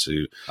and how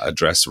to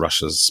address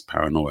Russia's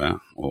paranoia,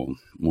 or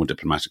more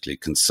diplomatically,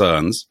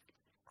 concerns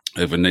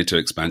over NATO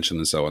expansion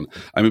and so on.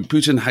 I mean,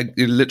 Putin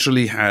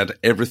literally had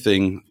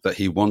everything that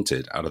he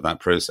wanted out of that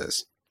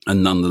process,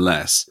 and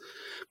nonetheless,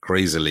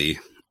 crazily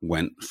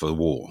went for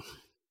war.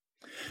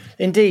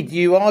 Indeed,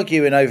 you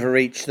argue in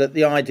Overreach that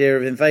the idea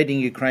of invading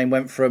Ukraine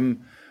went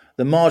from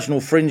the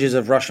marginal fringes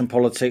of Russian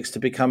politics to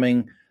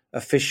becoming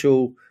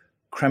official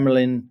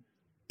Kremlin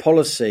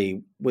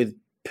policy, with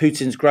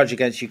Putin's grudge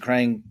against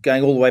Ukraine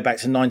going all the way back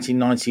to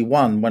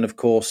 1991, when, of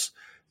course,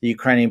 the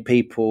Ukrainian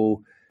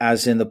people,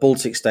 as in the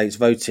Baltic states,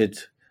 voted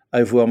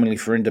overwhelmingly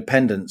for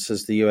independence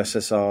as the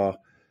USSR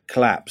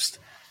collapsed.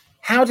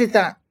 How did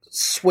that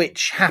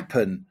switch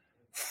happen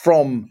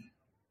from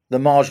the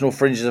marginal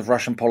fringes of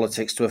Russian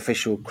politics to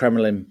official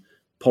Kremlin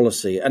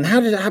policy? And how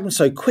did it happen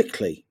so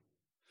quickly?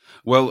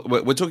 Well,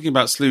 we're talking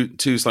about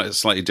two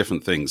slightly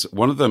different things.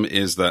 One of them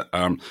is that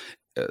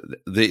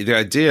the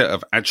idea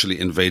of actually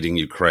invading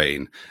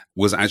Ukraine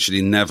was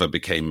actually never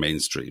became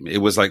mainstream. It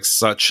was like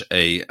such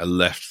a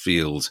left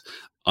field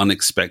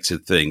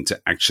unexpected thing to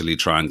actually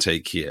try and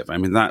take Kiev. I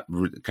mean, that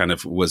kind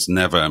of was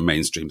never a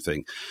mainstream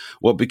thing.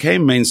 What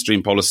became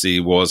mainstream policy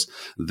was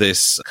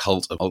this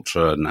cult of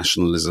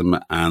ultra-nationalism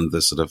and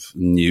the sort of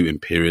new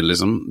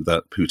imperialism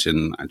that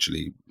Putin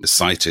actually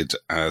cited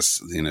as,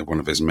 one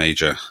of his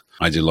major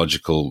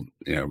ideological,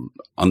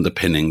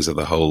 underpinnings of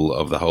the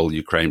whole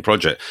Ukraine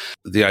project.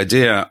 The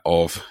idea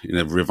of,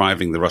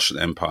 reviving the Russian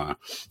Empire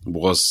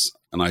was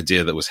an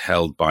idea that was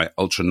held by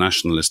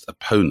ultra-nationalist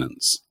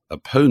opponents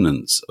of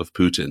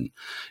Putin,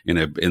 in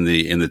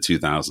the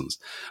 2000s.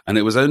 And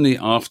it was only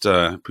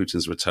after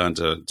Putin's return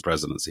to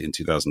presidency in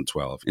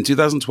 2012. In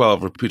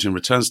 2012, Putin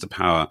returns to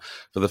power.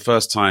 For the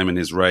first time in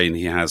his reign,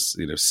 he has,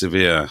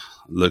 severe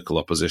local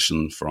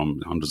opposition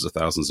from hundreds of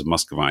thousands of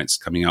Muscovites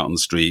coming out on the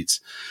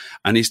streets.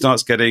 And he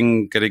starts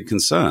getting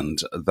concerned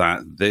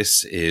that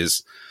this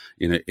is,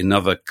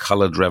 another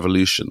colored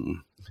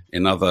revolution,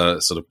 another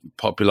sort of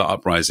popular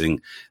uprising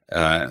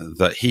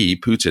that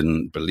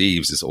Putin,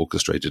 believes is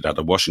orchestrated out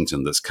of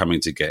Washington that's coming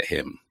to get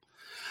him.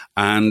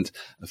 And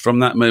from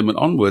that moment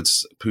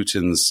onwards,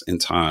 Putin's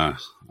entire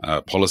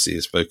policy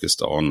is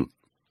focused on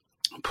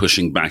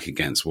pushing back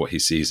against what he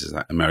sees as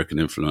that American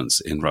influence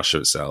in Russia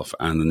itself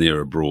and the near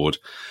abroad.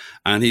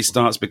 And he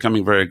starts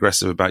becoming very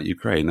aggressive about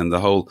Ukraine. And the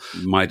whole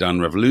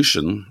Maidan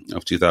revolution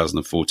of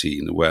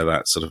 2014, where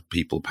that sort of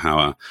people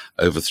power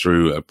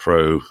overthrew a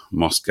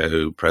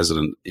pro-Moscow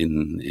president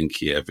in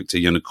Kiev, Viktor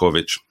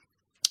Yanukovych,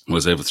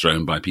 was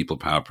overthrown by people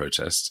power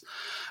protests.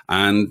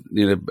 And,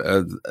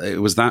 it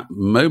was that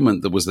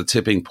moment that was the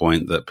tipping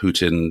point that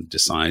Putin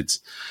decides,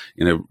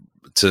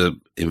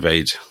 to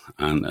invade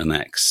and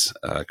annex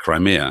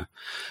Crimea.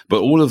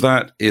 But all of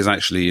that is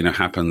actually,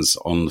 happens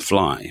on the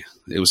fly.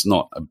 It was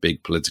not a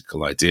big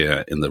political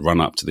idea in the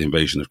run-up to the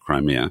invasion of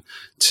Crimea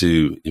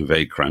to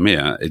invade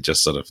Crimea. It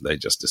just they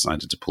just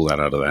decided to pull that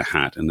out of their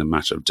hat in a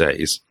matter of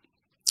days.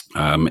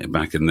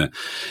 Back in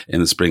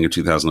the spring of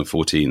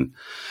 2014.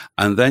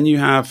 And then you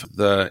have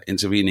the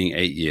intervening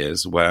 8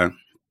 years where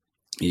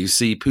you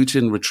see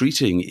Putin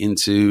retreating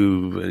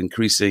into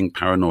increasing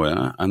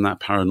paranoia, and that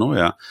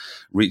paranoia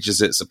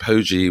reaches its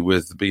apogee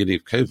with the beginning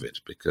of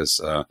COVID,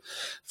 because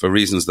for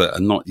reasons that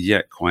are not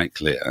yet quite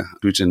clear,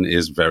 Putin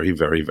is very,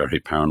 very, very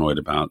paranoid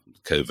about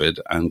COVID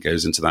and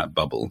goes into that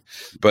bubble.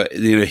 But,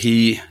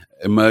 he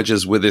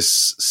emerges with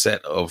this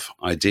set of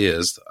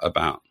ideas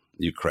about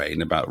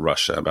Ukraine, about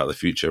Russia, about the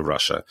future of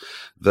Russia,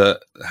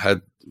 that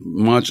had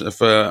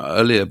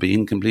earlier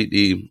been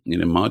completely,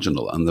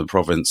 marginal and the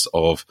province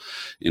of,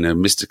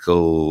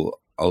 mystical,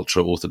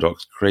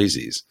 ultra-Orthodox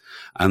crazies.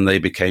 And they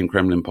became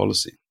Kremlin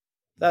policy.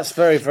 That's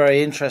very,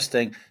 very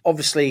interesting.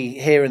 Obviously,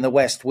 here in the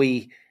West,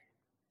 we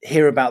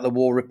hear about the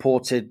war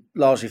reported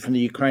largely from the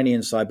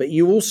Ukrainian side, but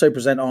you also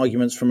present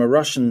arguments from a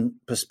Russian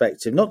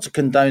perspective, not to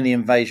condone the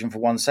invasion for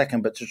 1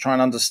 second, but to try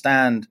and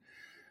understand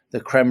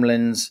the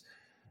Kremlin's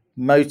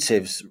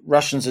motives.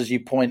 Russians, as you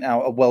point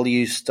out, are well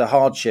used to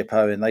hardship,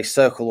 Owen. They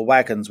circle the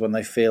wagons when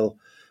they feel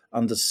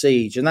under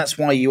siege. And that's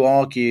why you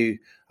argue,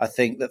 I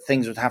think, that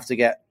things would have to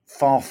get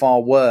far, far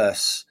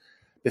worse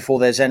before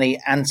there's any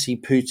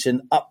anti-Putin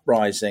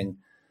uprising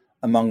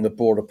among the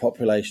broader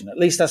population. At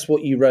least that's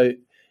what you wrote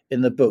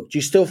in the book. Do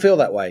you still feel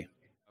that way?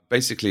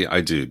 Basically,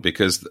 I do,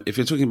 because if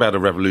you're talking about a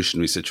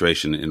revolutionary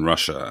situation in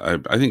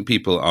Russia, I think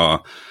people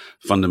are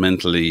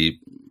fundamentally,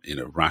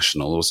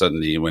 rational, or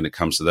certainly when it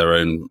comes to their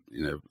own,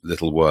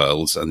 little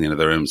worlds and,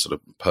 their own sort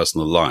of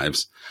personal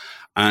lives.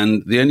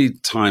 And the only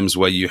times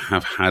where you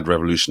have had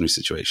revolutionary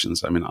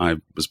situations, I mean, I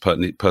was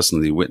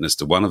personally witness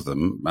to one of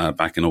them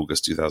back in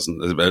August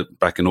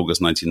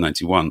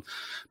 1991.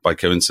 By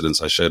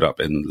coincidence, I showed up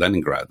in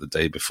Leningrad the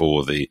day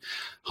before the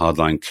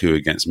hardline coup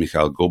against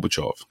Mikhail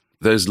Gorbachev.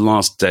 Those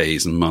last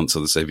days and months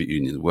of the Soviet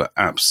Union were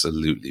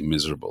absolutely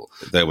miserable.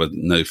 There were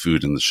no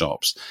food in the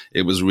shops.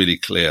 It was really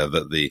clear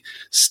that the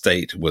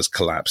state was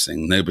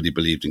collapsing. Nobody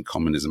believed in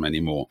communism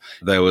anymore.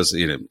 There was,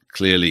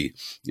 clearly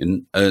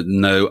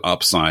no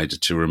upside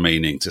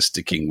to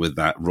sticking with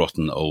that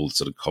rotten old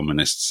sort of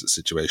communist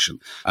situation.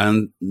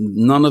 And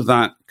none of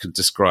that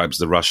describes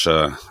the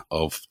Russia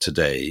of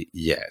today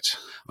yet.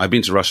 I've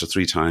been to Russia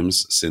 3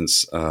 times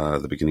since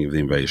the beginning of the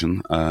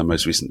invasion,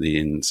 most recently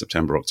in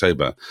September,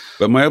 October.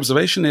 But my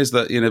observation is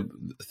that,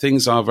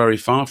 things are very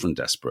far from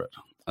desperate,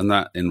 and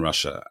that in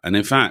Russia. And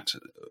in fact,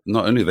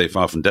 not only are they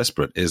far from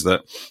desperate, is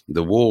that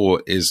the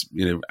war is,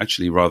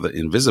 actually rather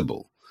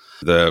invisible.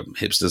 The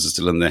hipsters are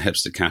still in their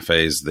hipster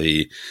cafes.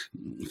 The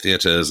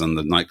theaters and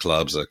the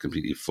nightclubs are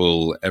completely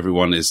full.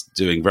 Everyone is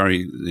doing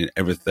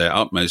their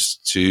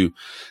utmost to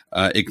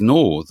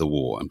ignore the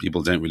war, and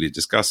people don't really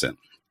discuss it.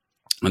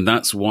 And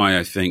that's why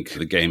I think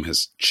the game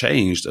has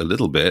changed a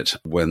little bit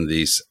when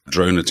these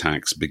drone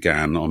attacks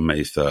began on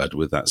May 3rd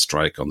with that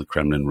strike on the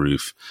Kremlin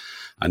roof.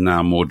 And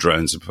now more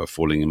drones are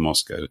falling in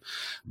Moscow.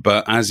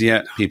 But as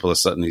yet, people are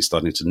certainly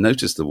starting to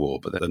notice the war,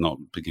 but they're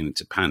not beginning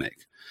to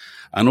panic.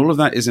 And all of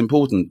that is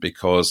important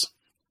because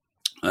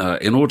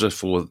in order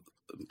for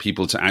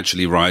people to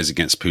actually rise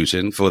against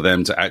Putin, for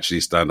them to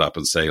actually stand up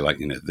and say, like,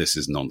 this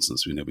is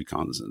nonsense. We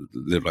can't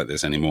live like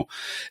this anymore.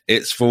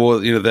 It's for,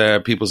 their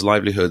people's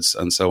livelihoods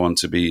and so on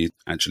to be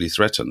actually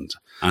threatened,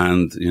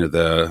 and,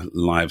 their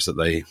lives that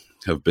they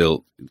have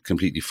built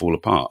completely fall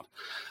apart.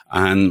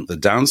 And the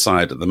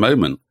downside at the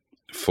moment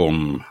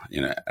from,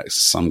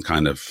 some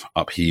kind of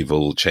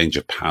upheaval, change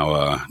of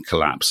power,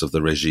 collapse of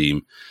the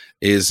regime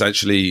is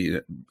actually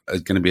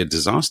going to be a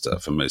disaster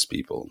for most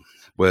people.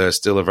 We're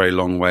still a very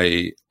long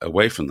way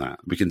away from that.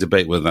 We can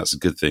debate whether that's a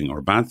good thing or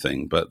a bad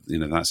thing, but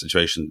that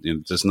situation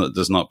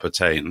does not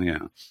pertain.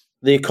 Yeah,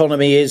 the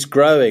economy is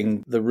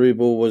growing. The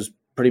ruble was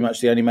pretty much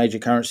the only major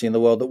currency in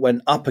the world that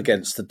went up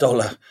against the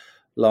dollar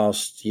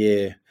last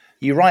year.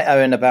 You write,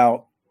 Owen,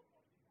 about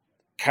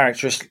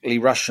characteristically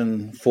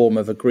Russian form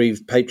of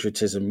aggrieved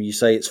patriotism. You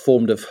say it's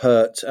formed of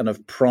hurt and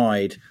of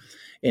pride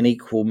in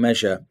equal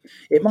measure.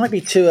 It might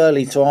be too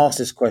early to ask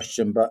this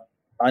question, but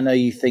I know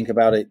you think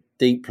about it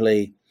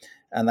deeply,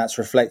 and that's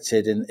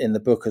reflected in the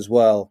book as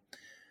well.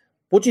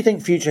 What do you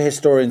think future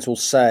historians will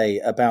say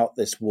about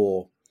this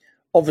war?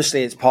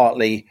 Obviously, it's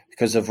partly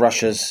because of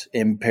Russia's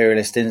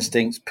imperialist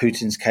instincts,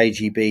 Putin's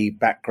KGB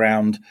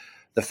background,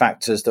 the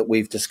factors that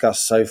we've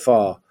discussed so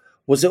far.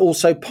 Was it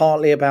also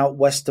partly about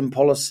Western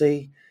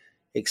policy,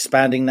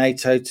 expanding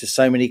NATO to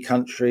so many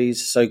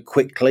countries so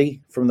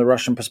quickly from the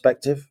Russian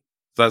perspective?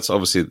 That's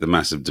obviously the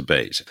massive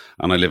debate.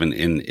 And I live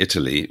in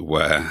Italy,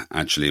 where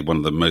actually one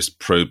of the most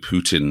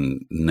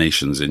pro-Putin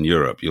nations in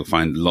Europe. You'll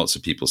find lots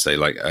of people say,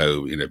 like,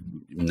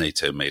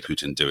 NATO made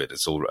Putin do it.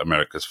 It's all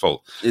America's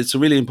fault. It's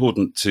really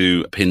important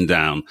to pin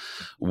down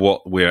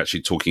what we're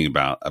actually talking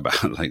about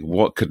like,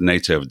 what could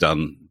NATO have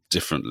done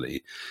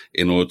differently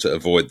in order to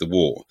avoid the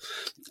war.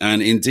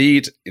 And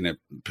indeed,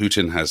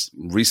 Putin has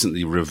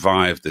recently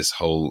revived this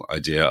whole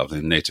idea of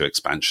the NATO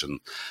expansion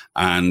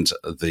and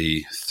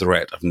the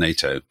threat of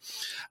NATO.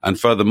 And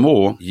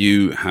furthermore,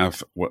 you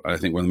have what I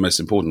think one of the most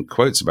important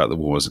quotes about the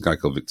war is a guy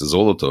called Viktor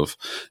Zolotov,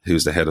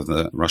 who's the head of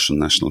the Russian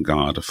National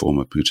Guard, a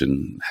former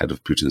head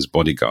of Putin's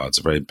bodyguards,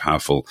 a very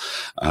powerful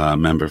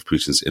member of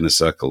Putin's inner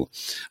circle.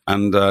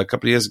 And a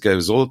couple of years ago,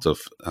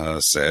 Zolotov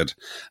said,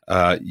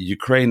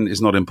 Ukraine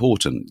is not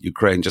important.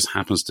 Ukraine just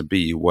happens to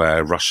be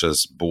where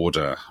Russia's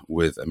border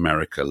with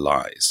America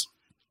lies.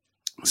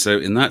 So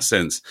in that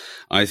sense,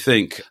 I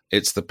think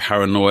it's the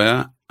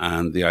paranoia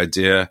and the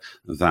idea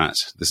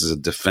that this is a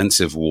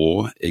defensive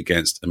war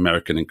against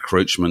American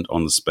encroachment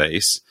on the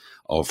space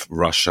of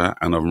Russia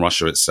and on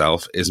Russia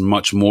itself is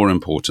much more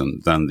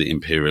important than the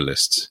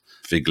imperialist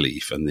fig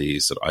leaf and the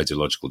sort of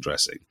ideological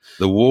dressing.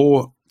 The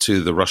war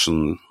to the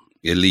Russian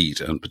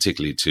elite, and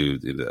particularly to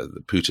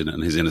the Putin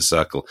and his inner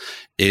circle,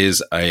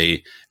 is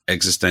a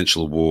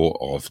existential war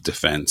of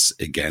defense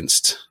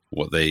against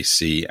what they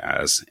see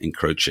as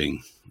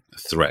encroaching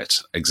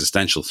threat,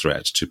 existential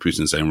threat to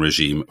Putin's own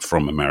regime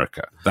from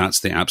America. That's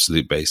the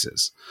absolute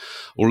basis.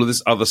 All of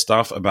this other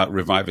stuff about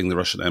reviving the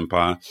Russian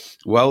Empire,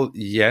 well,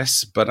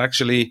 yes, but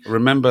actually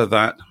remember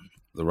that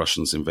the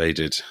Russians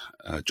invaded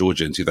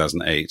Georgia in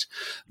 2008.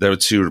 There are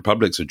two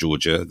republics of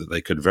Georgia that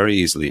they could very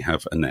easily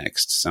have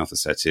annexed, South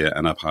Ossetia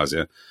and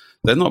Abkhazia.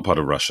 They're not part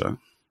of Russia.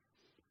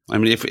 I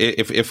mean,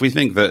 if we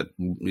think that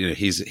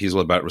he's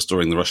all about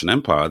restoring the Russian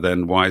Empire,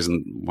 then why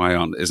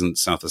isn't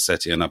South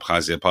Ossetia and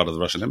Abkhazia part of the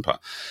Russian Empire?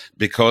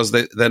 Because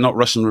they're not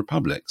Russian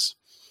republics.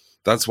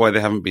 That's why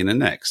they haven't been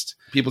annexed.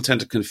 People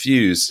tend to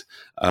confuse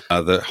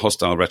the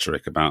hostile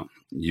rhetoric about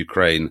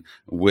Ukraine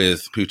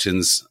with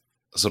Putin's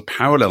sort of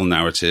parallel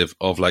narrative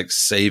of like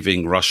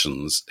saving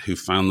Russians who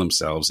found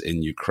themselves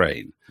in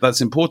Ukraine.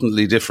 That's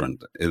importantly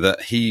different,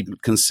 that he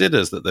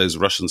considers that those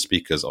Russian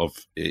speakers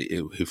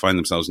who find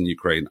themselves in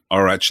Ukraine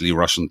are actually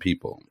Russian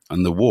people.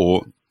 And the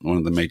war, one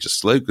of the major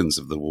slogans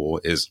of the war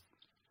is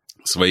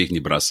Svoich ne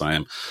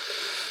brosayem,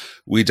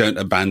 we don't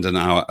abandon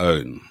our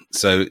own.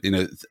 So,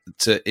 in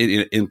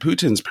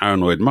Putin's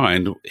paranoid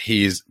mind,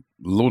 he's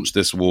launched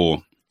this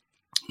war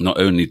not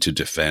only to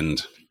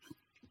defend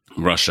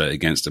Russia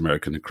against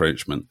American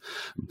encroachment,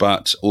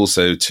 but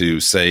also to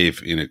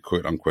save,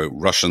 quote unquote,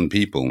 Russian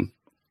people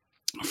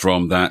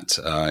from that,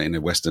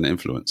 Western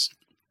influence.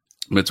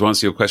 But to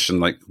answer your question,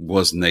 like,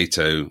 was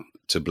NATO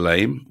to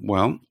blame?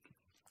 Well,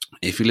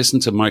 if you listen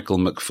to Michael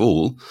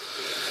McFaul,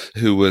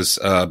 who was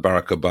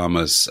Barack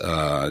Obama's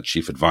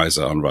chief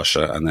advisor on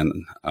Russia and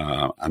then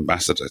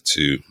ambassador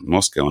to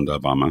Moscow under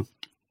Obama,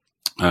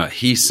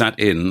 he sat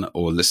in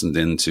or listened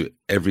in to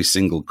every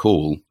single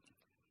call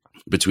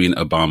between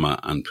Obama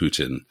and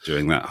Putin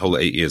during that whole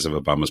 8 years of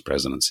Obama's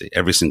presidency,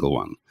 every single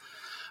one.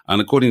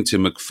 And according to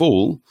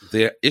McFaul,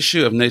 the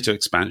issue of NATO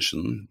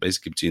expansion,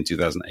 basically between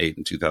 2008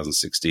 and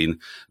 2016,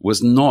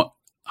 was not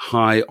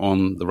high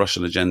on the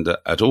Russian agenda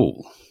at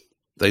all.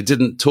 They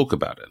didn't talk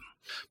about it.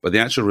 But the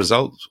actual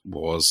result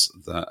was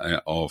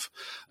that of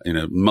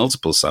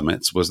multiple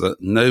summits was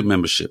that no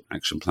membership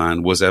action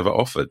plan was ever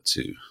offered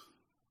to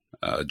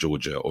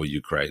Georgia or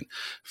Ukraine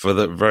for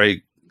the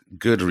very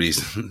good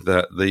reason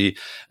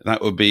that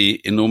would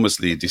be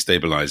enormously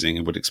destabilizing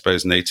and would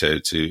expose NATO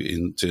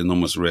to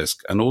enormous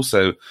risk. And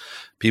also,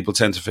 people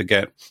tend to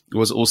forget it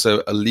was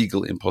also a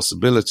legal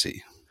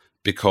impossibility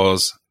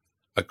because,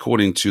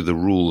 according to the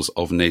rules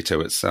of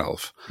NATO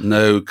itself,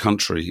 no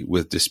country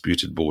with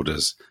disputed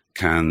borders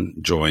can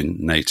join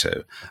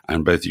NATO.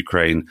 And both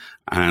Ukraine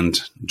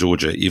and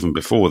Georgia, even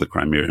before the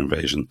Crimea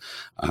invasion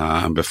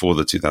and before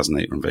the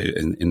 2008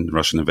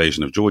 Russian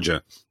invasion of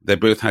Georgia, they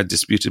both had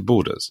disputed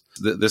borders.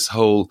 This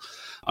whole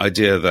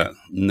idea that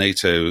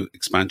NATO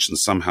expansion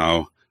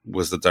somehow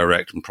was the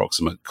direct and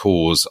proximate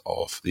cause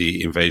of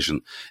the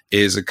invasion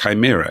is a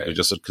chimera,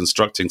 just sort of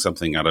constructing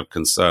something out of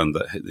concern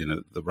that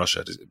that Russia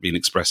had been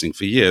expressing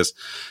for years,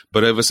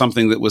 but over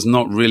something that was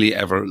not really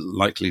ever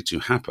likely to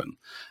happen,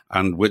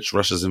 and which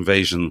Russia's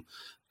invasion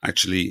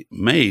actually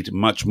made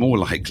much more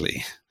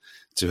likely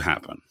to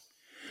happen.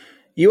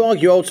 You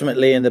argue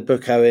ultimately in the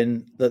book,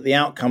 Owen, that the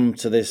outcome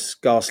to this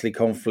ghastly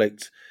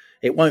conflict,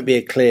 it won't be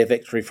a clear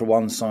victory for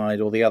one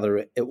side or the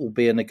other. It will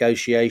be a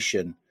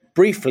negotiation.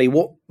 Briefly,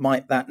 what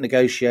might that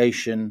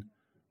negotiation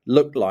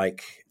look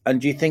like? And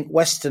do you think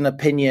Western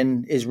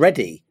opinion is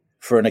ready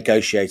for a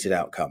negotiated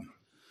outcome?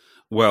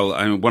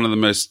 Well, one of the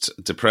most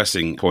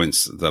depressing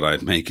points that I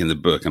make in the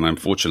book, and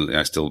unfortunately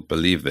I still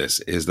believe this,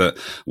 is that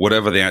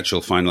whatever the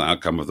actual final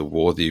outcome of the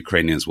war, the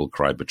Ukrainians will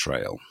cry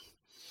betrayal.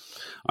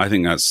 I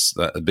think that's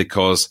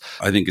because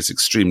I think it's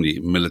extremely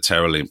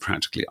militarily and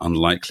practically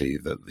unlikely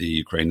that the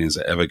Ukrainians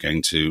are ever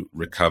going to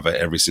recover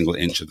every single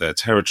inch of their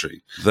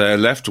territory. They're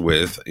left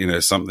with,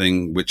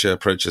 something which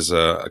approaches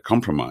a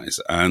compromise.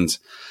 And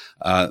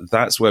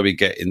that's where we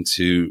get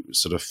into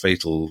sort of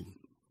fatal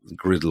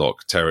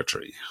gridlock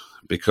territory.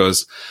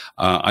 Because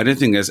I don't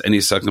think there's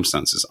any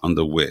circumstances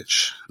under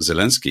which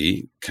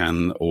Zelensky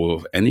can,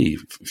 or any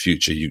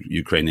future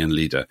Ukrainian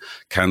leader,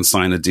 can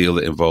sign a deal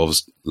that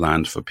involves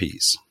land for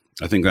peace.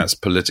 I think that's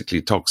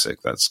politically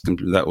toxic.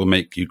 That will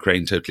make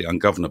Ukraine totally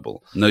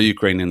ungovernable. No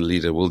Ukrainian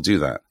leader will do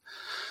that.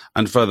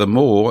 And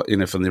furthermore,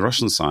 from the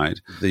Russian side,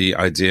 the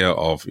idea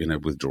of,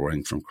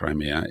 withdrawing from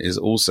Crimea is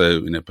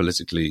also,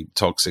 politically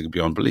toxic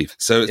beyond belief.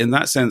 So in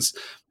that sense,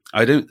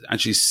 I don't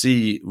actually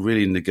see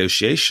really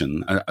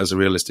negotiation as a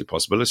realistic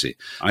possibility.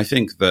 I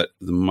think that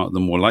the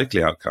more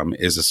likely outcome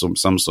is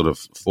some sort of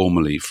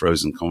formally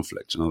frozen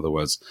conflict. In other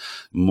words,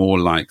 more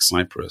like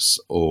Cyprus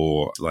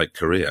or like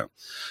Korea,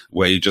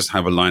 where you just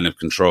have a line of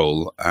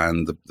control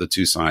and the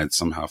two sides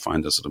somehow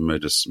find a sort of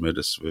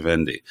modus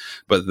vivendi.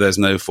 But there's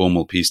no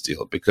formal peace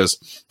deal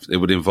because it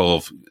would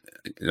involve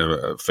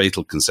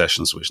fatal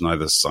concessions which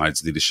neither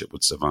side's leadership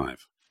would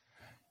survive.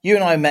 You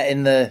and I met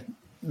in the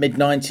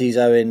mid-90s,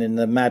 Owen, in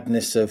the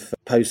madness of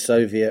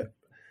post-Soviet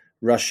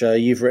Russia.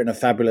 You've written a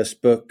fabulous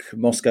book,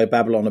 Moscow,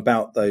 Babylon,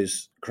 about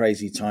those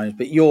crazy times.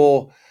 But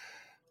your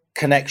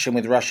connection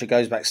with Russia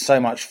goes back so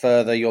much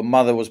further. Your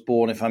mother was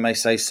born, if I may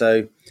say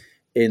so,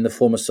 in the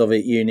former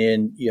Soviet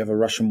Union. You have a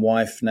Russian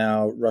wife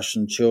now,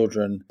 Russian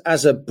children.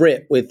 As a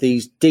Brit with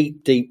these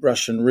deep, deep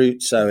Russian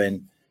roots,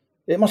 Owen,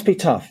 it must be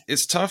tough.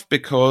 It's tough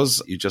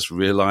because you just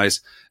realize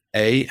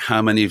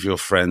how many of your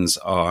friends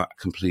are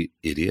complete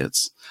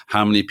idiots?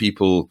 How many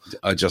people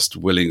are just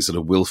sort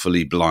of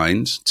willfully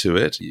blind to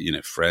it?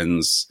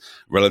 Friends,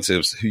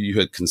 relatives who you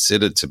had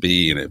considered to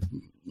be,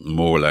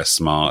 more or less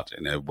smart,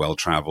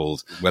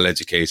 well-traveled,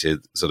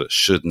 well-educated, sort of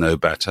should know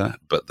better,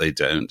 but they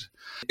don't.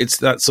 It's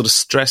that sort of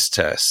stress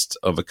test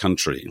of a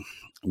country,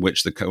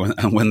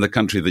 when the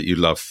country that you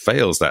love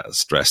fails that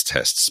stress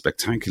test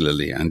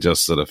spectacularly and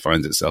just sort of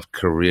finds itself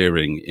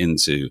careering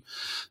into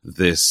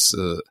this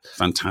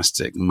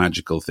fantastic,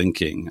 magical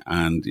thinking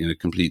and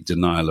complete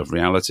denial of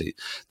reality,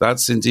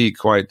 that's indeed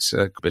quite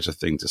a bitter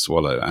thing to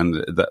swallow,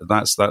 and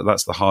that's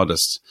the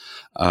hardest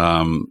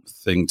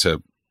thing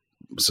to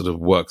sort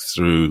of work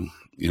through.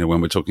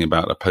 When we're talking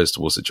about a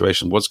post-war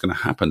situation, what's going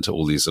to happen to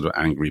all these sort of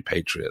angry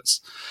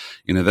patriots?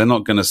 They're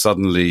not going to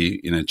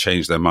suddenly,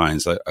 change their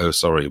minds like, oh,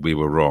 sorry, we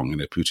were wrong.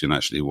 Putin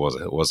actually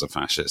was a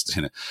fascist.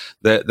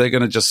 They're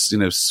going to just,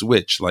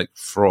 switch like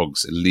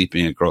frogs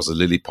leaping across a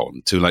lily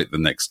pond to like the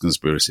next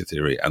conspiracy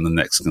theory and the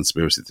next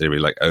conspiracy theory,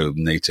 like, oh,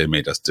 NATO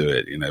made us do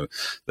it.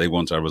 They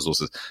want our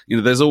resources.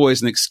 There's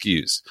always an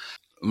excuse.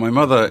 My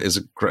mother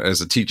is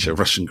a teacher of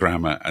Russian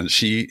grammar, and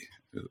she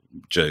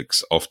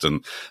jokes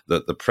often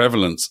that the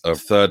prevalence of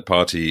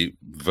third-party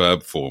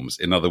verb forms,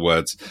 in other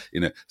words,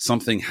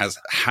 something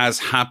has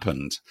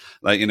happened,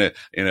 like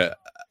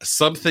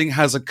something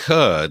has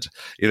occurred.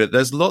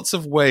 There's lots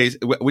of ways.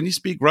 When you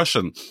speak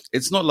Russian,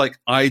 it's not like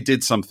I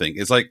did something.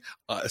 It's like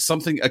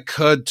something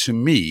occurred to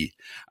me.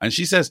 And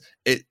she says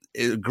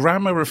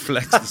grammar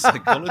reflects the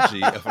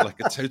psychology of like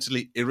a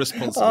totally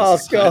irresponsible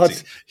society.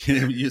 God.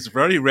 It's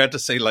very rare to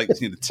say like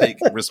take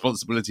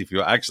responsibility for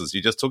your actions.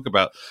 You just talk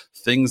about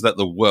things that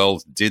the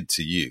world did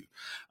to you.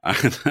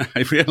 And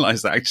I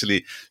realized that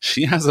actually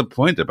she has a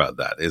point about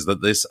that, is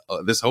that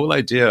this whole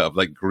idea of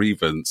like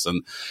grievance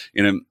and,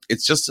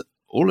 it's just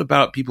all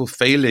about people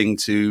failing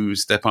to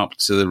step up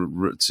to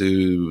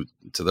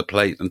the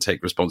plate and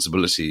take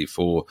responsibility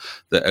for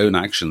their own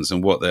actions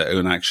and what their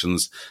own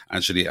actions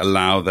actually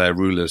allow their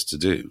rulers to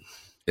do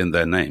in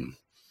their name.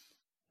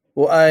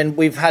 Well, and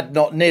we've had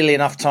not nearly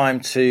enough time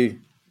to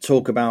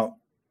talk about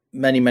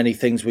many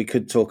things we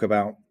could talk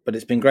about, but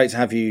it's been great to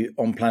have you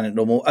on Planet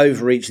Normal.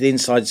 Overreach, the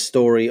inside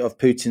story of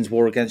Putin's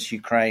war against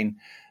Ukraine,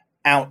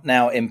 out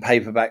now in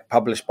paperback,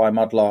 published by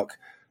Mudlark.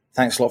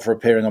 Thanks a lot for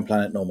appearing on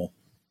Planet Normal.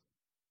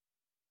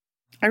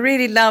 I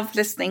really love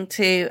listening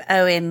to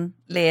Owen,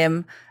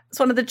 Liam. It's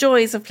one of the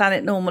joys of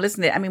Planet Normal,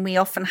 isn't it? I mean, we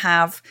often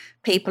have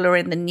people who are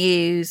in the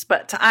news,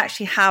 but to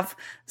actually have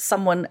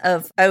someone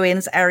of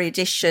Owen's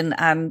erudition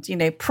and, you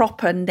know,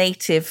 proper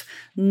native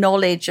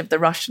knowledge of the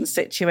Russian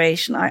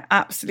situation, I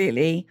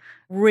absolutely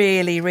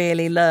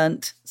really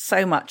learnt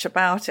so much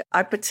about it.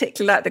 I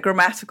particularly like the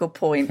grammatical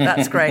point.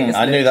 That's great.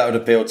 I knew that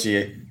would appeal to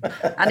you.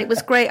 And it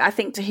was great, I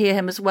think, to hear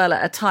him as well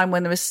at a time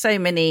when there were so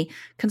many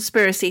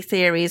conspiracy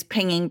theories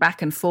pinging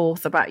back and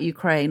forth about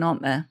Ukraine,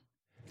 aren't there?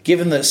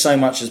 Given that so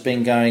much has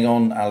been going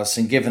on,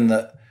 Alison, given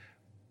that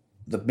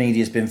the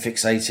media's been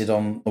fixated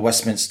on the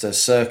Westminster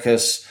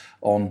circus,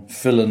 on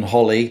Phil and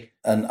Holly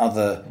and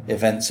other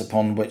events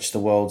upon which the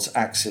world's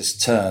axis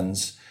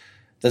turns,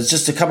 there's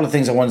just a couple of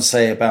things I want to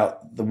say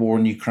about the war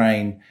in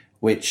Ukraine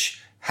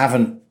which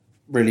haven't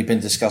really been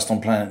discussed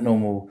on Planet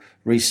Normal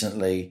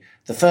recently.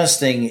 The first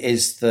thing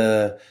is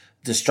the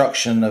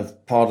destruction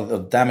of part of the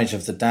damage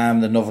of the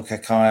dam, the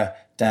Novokakaya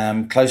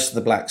dam, close to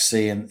the Black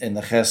Sea in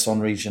the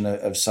Kherson region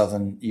of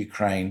southern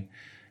Ukraine.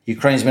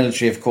 Ukraine's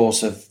military, of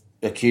course, have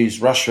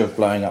accused Russia of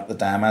blowing up the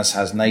dam, as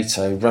has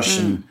NATO.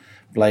 Russian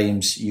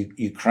blames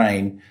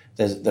Ukraine.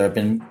 There have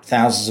been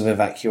thousands of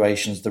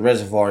evacuations. The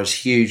reservoir is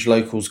huge.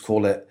 Locals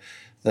call it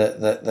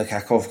the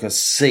Kakhovka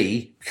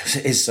Sea because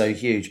it is so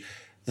huge.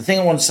 The thing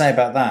I want to say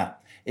about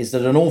that is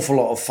that an awful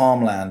lot of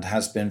farmland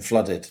has been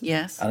flooded.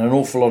 Yes. And an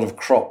awful lot of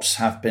crops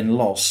have been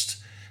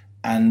lost.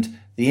 And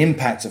the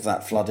impact of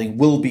that flooding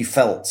will be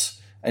felt,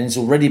 and it's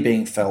already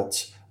being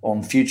felt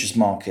on futures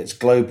markets,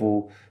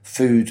 global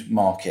food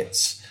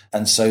markets.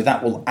 And so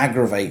that will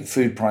aggravate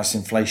food price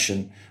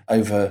inflation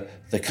over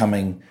the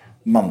coming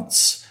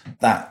months.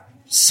 That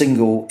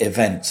single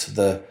event,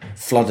 the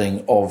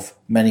flooding of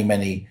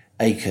many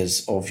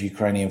acres of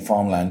Ukrainian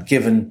farmland,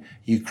 given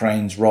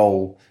Ukraine's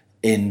role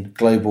in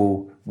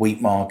global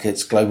wheat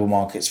markets, global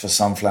markets for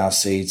sunflower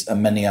seeds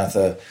and many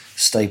other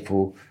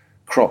staple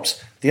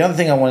crops. The other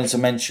thing I wanted to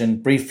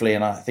mention briefly,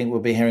 and I think we'll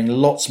be hearing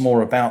lots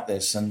more about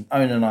this, and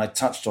Owen and I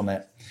touched on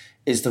it,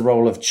 is the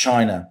role of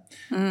China.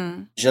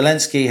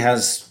 Zelensky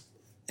has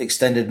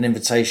extended an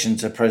invitation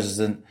to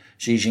President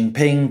Xi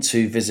Jinping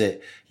to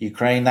visit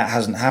Ukraine. That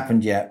hasn't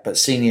happened yet, but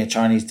senior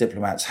Chinese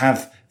diplomats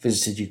have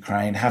visited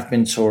Ukraine, have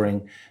been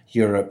touring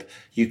Europe.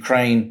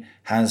 Ukraine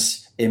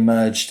has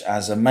emerged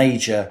as a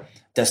major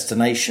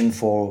destination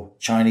for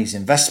Chinese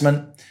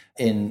investment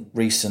in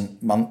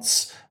recent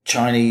months.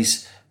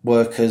 Chinese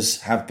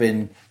workers have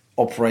been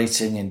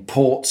operating in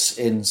ports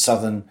in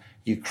southern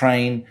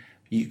Ukraine.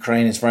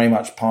 Ukraine is very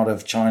much part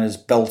of China's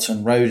Belt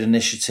and Road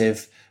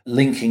Initiative,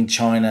 linking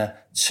China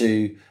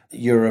to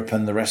Europe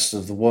and the rest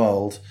of the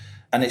world.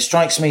 And it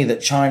strikes me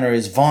that China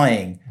is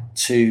vying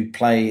to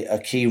play a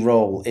key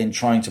role in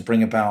trying to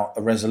bring about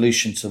a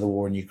resolution to the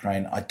war in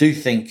Ukraine. I do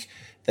think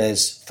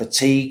there's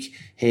fatigue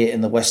here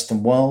in the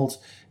Western world.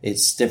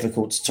 It's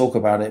difficult to talk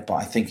about it, but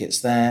I think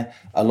it's there.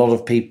 A lot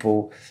of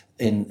people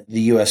in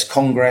the US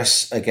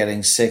Congress are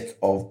getting sick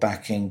of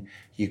backing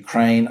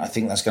Ukraine. I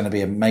think that's going to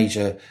be a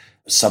major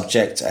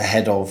subject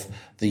ahead of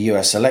the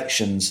US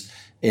elections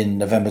in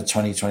November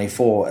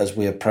 2024 as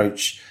we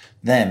approach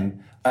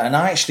them. And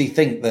I actually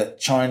think that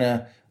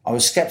China, I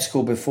was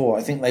skeptical before,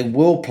 I think they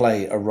will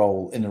play a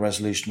role in the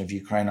resolution of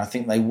Ukraine. I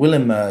think they will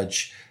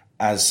emerge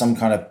as some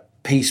kind of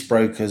peace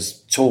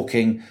brokers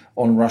talking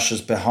on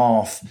Russia's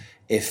behalf,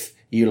 if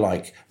you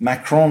like.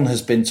 Macron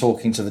has been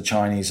talking to the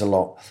Chinese a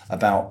lot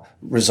about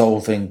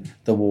resolving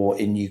the war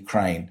in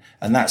Ukraine.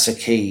 And that's a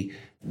key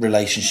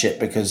relationship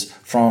because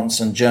France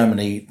and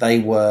Germany, they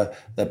were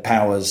the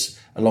powers,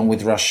 along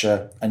with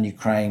Russia and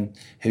Ukraine,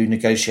 who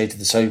negotiated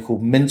the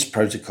so-called Minsk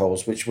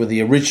protocols, which were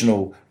the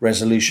original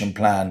resolution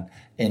plan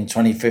in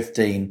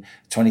 2015,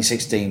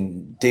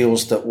 2016,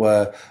 deals that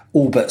were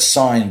all but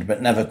signed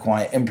but never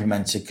quite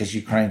implemented because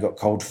Ukraine got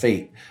cold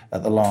feet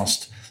at the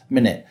last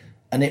minute.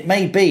 And it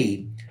may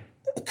be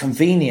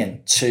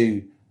convenient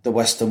to the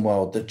Western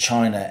world that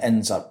China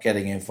ends up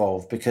getting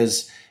involved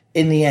because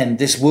in the end,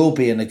 this will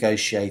be a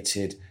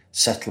negotiated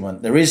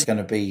settlement. There is going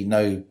to be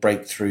no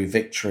breakthrough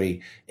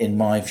victory, in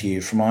my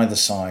view, from either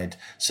side.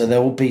 So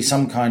there will be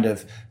some kind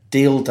of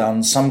deal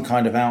done, some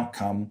kind of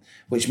outcome,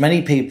 which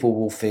many people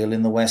will feel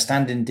in the West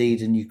and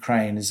indeed in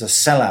Ukraine is a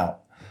sellout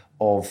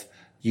of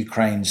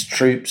Ukraine's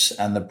troops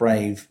and the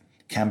brave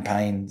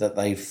campaign that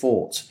they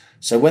fought.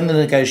 So when the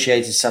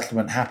negotiated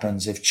settlement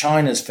happens, if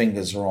China's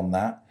fingers are on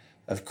that,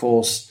 of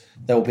course,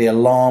 there will be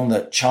alarm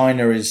that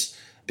China is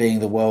being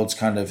the world's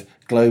kind of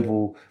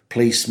global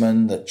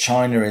policeman, that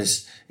China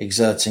is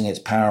exerting its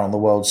power on the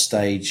world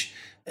stage.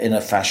 in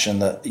a fashion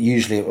that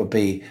usually it would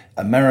be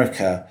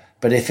America.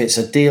 But if it's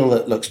a deal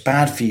that looks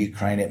bad for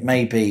Ukraine, it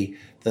may be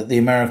that the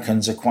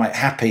Americans are quite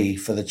happy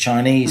for the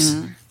Chinese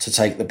to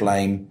take the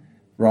blame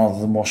rather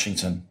than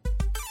Washington.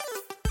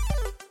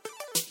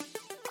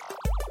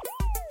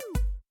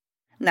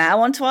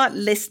 Now on to our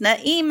listener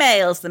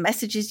emails, the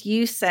messages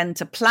you send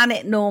to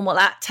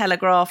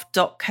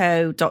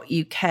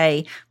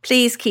planetnormal@telegraph.co.uk.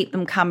 Please keep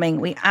them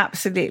coming. We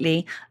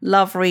absolutely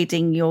love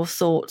reading your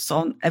thoughts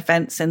on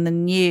events in the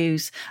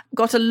news.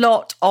 Got a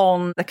lot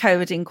on the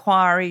COVID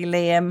inquiry,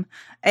 Liam.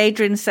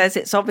 Adrian says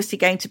it's obviously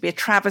going to be a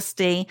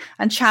travesty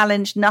and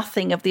challenge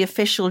nothing of the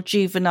official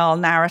juvenile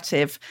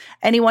narrative.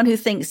 Anyone who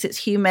thinks it's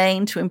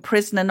humane to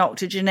imprison an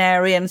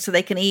octogenarian so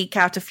they can eke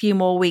out a few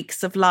more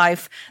weeks of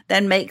life,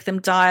 then make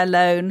them die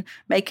alone,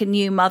 make a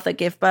new mother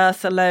give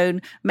birth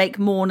alone, make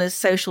mourners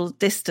social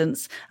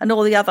distance, and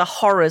all the other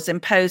horrors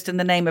imposed in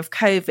the name of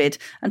COVID,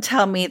 and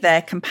tell me they're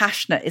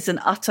compassionate is an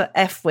utter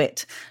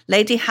F-wit.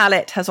 Lady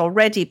Hallett has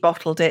already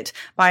bottled it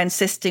by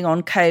insisting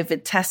on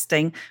COVID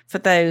testing for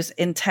those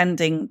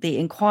intending the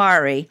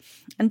inquiry.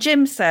 And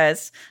Jim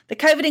says, the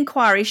COVID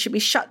inquiry should be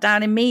shut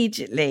down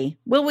immediately.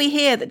 Will we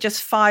hear that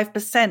just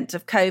 5%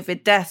 of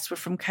COVID deaths were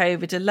from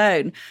COVID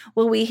alone?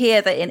 Will we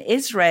hear that in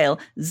Israel,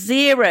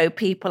 0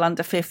 people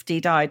under 50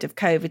 died of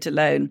COVID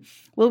alone?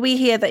 Will we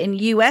hear that in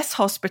US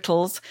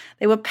hospitals,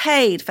 they were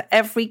paid for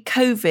every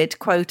COVID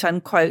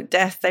quote-unquote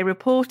death they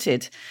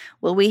reported?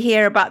 Will we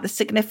hear about the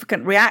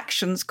significant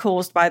reactions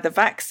caused by the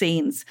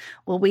vaccines?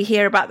 Will we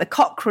hear about the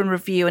Cochrane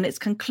review and its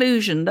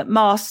conclusion that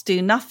masks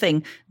do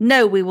nothing?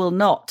 No, we will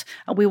not.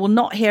 And we will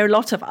not hear a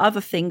lot of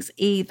other things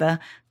either.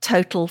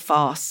 Total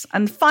farce.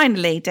 And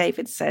finally,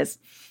 David says,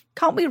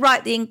 can't we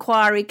write the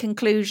inquiry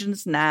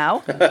conclusions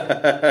now?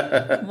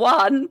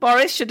 1,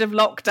 Boris should have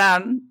locked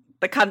down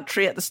the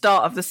country at the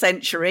start of the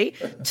century.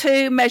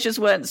 2, measures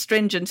weren't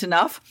stringent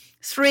enough.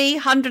 3,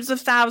 hundreds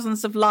of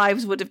thousands of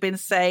lives would have been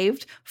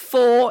saved.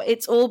 4,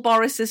 it's all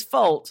Boris's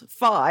fault.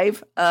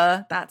 5,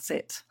 that's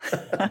it.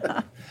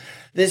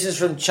 This is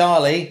from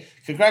Charlie.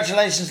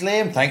 Congratulations,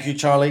 Liam. Thank you,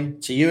 Charlie.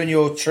 To you and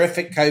your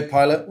terrific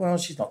co-pilot. Well,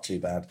 she's not too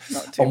bad.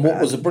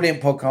 What was a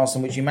brilliant podcast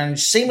in which you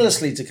managed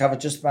seamlessly to cover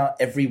just about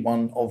every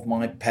one of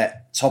my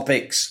pet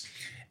topics.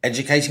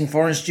 Educating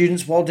foreign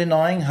students while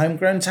denying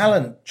homegrown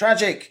talent.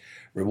 Tragic.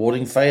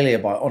 Rewarding failure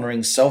by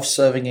honouring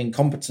self-serving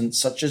incompetence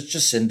such as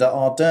Jacinda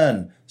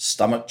Ardern,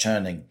 stomach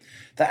churning.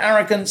 The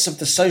arrogance of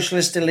the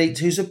socialist elite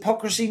whose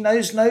hypocrisy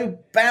knows no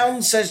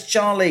bounds, says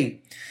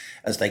Charlie,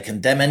 as they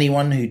condemn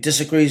anyone who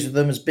disagrees with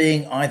them as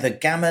being either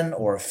gammon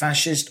or a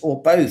fascist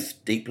or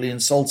both, deeply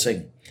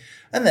insulting.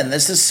 And then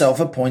there's the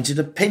self-appointed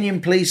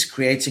opinion police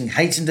creating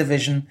hate and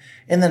division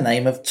in the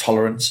name of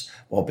tolerance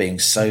while being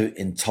so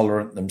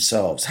intolerant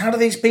themselves. How do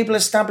these people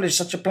establish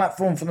such a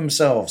platform for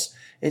themselves?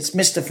 It's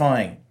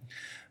mystifying.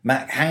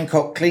 Matt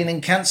Hancock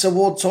cleaning cancer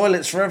ward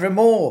toilets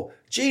forevermore.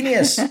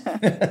 Genius.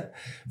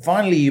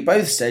 Finally, you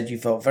both said you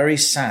felt very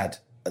sad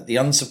at the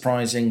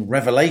unsurprising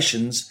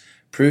revelations,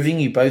 proving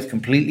you both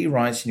completely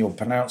right in your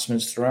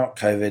pronouncements throughout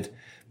COVID,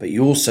 but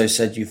you also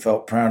said you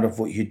felt proud of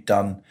what you'd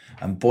done,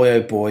 and boy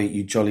oh boy,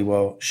 you jolly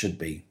well should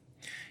be.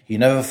 You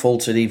never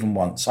faltered even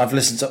once. I've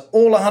listened to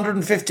all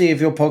 150 of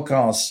your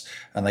podcasts,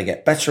 and they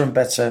get better and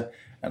better,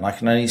 and I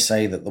can only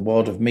say that the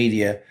world of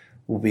media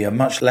will be a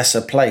much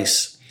lesser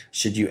place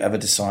should you ever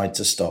decide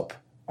to stop.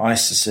 I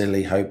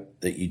sincerely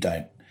hope that you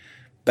don't.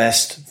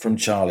 Best, from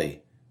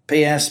Charlie.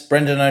 P.S.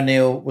 Brendan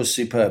O'Neill was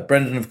superb.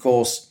 Brendan, of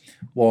course,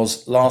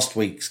 was last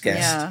week's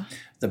guest,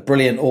 the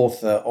brilliant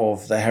author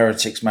of The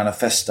Heretics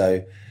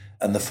Manifesto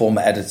and the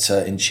former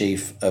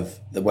editor-in-chief of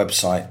the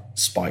website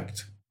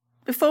Spiked.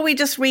 Before we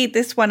just read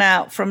this one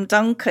out from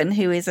Duncan,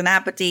 who is an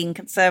Aberdeen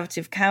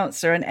Conservative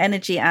councillor and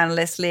energy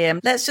analyst, Liam,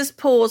 let's just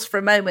pause for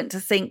a moment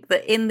to think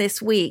that in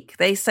this week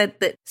they said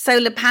that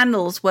solar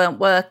panels weren't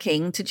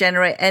working to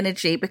generate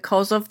energy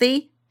because of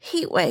the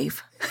heat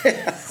wave.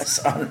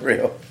 That's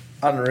unreal.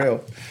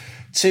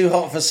 Too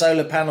hot for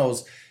solar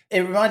panels.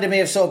 It reminded me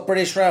of sort of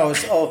British Rail.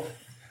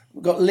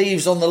 We've got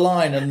leaves on the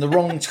line and the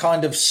wrong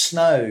kind of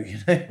snow. You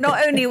know?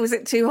 Not only was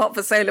it too hot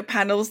for solar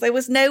panels, there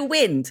was no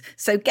wind.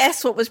 So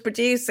guess what was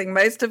producing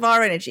most of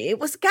our energy? It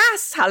was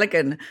gas,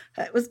 Halligan.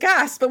 It was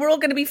gas. But we're all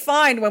going to be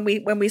fine when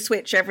we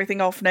switch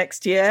everything off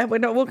next year.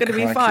 We're all going to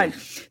be fine.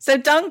 So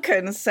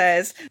Duncan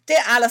says,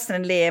 Dear Alison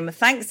and Liam,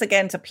 thanks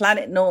again to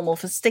Planet Normal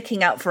for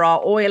sticking up for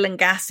our oil and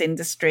gas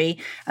industry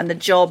and the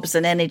jobs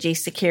and energy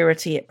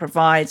security it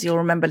provides. You'll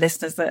remember,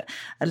 listeners, that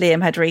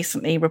Liam had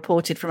recently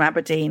reported from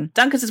Aberdeen.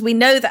 Duncan says, we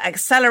know that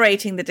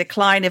accelerating the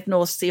decline of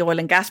North Sea oil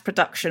and gas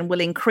production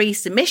will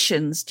increase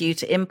emissions due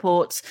to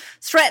imports,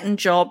 threaten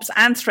jobs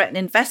and threaten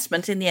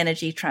investment in the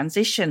energy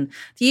transition.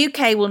 The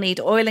UK will need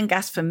oil and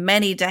gas for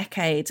many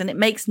decades, and it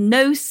makes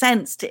no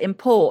sense to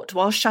import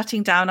while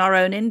shutting down our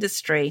own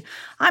industry.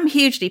 I'm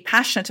hugely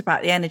passionate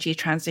about the energy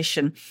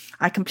transition.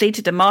 I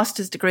completed a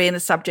master's degree in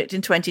the subject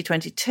in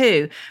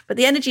 2022, but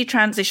the energy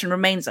transition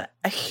remains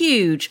a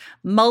huge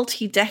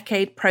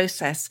multi-decade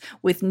process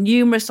with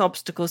numerous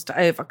obstacles to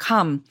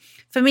overcome.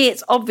 For For me,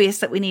 it's obvious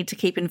that we need to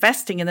keep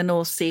investing in the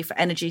North Sea for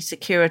energy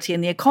security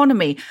and the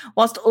economy,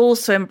 whilst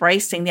also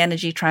embracing the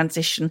energy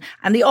transition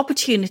and the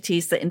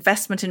opportunities that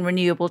investment in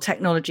renewable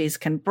technologies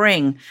can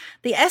bring.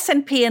 The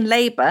SNP and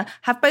Labour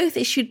have both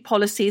issued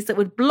policies that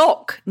would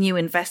block new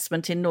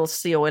investment in North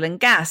Sea oil and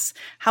gas.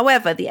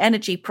 However, the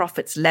Energy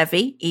Profits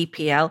Levy,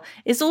 EPL,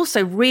 is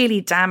also really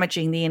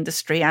damaging the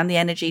industry and the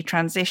energy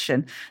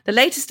transition. The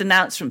latest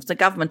announcement from the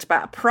government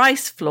about a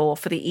price floor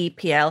for the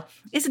EPL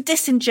is a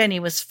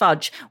disingenuous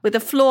fudge with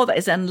a floor that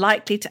is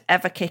unlikely to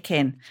ever kick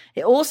in.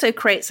 It also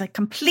creates a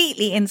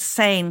completely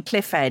insane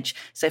cliff edge.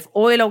 So if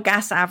oil or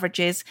gas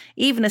averages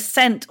even a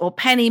cent or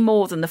penny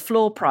more than the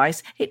floor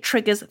price, it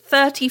triggers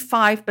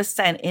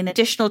 35% in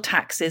additional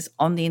taxes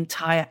on the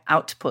entire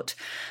output.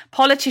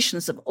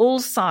 Politicians of all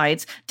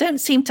sides don't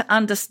seem to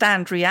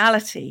understand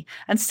reality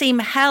and seem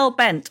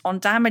hell-bent on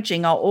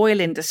damaging our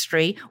oil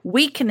industry,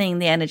 weakening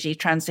the energy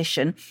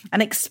transition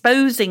and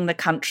exposing the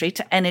country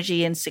to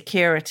energy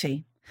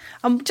insecurity.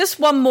 Just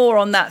one more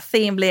on that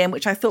theme, Liam,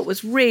 which I thought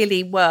was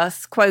really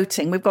worth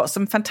quoting. We've got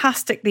some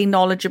fantastically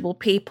knowledgeable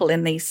people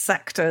in these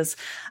sectors.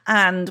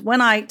 And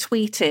when I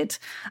tweeted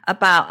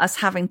about us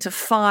having to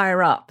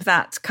fire up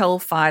that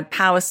coal-fired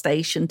power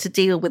station to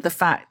deal with the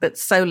fact that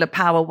solar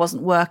power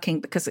wasn't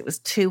working because it was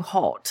too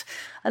hot,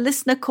 a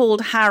listener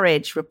called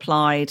Harridge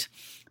replied,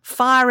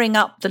 "Firing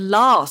up the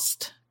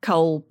last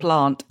coal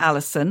plant,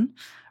 Alison,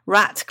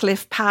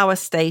 Ratcliffe Power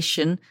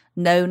Station,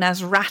 known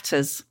as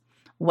Ratters.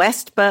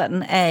 West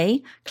Burton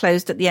A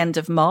closed at the end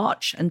of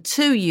March, and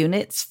 2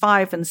 units,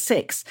 5 and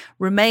 6,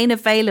 remain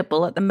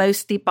available at the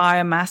mostly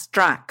biomass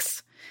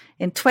Drax.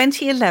 In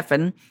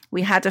 2011,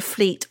 we had a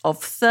fleet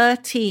of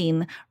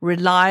 13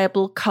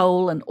 reliable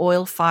coal and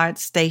oil-fired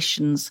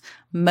stations,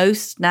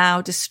 most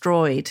now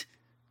destroyed.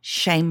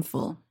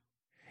 Shameful."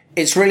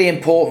 It's really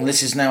important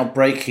this is now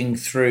breaking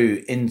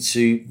through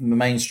into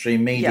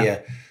mainstream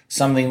media,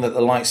 something that the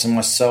likes of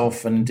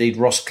myself and indeed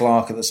Ross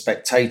Clark at The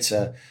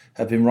Spectator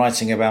have been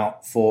writing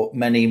about for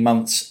many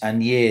months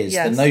and years.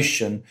 Yes. The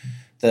notion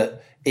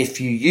that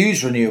if you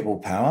use renewable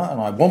power, and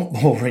I want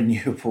more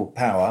renewable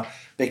power,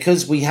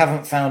 because we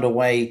haven't found a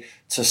way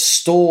to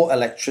store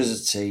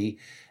electricity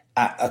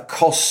at a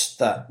cost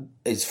that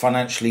is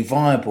financially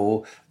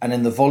viable and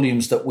in the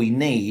volumes that we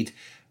need,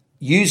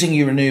 using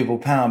your renewable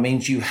power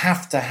means you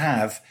have to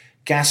have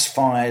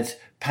gas-fired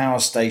power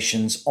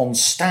stations on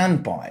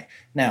standby.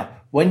 Now,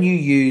 when you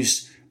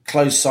use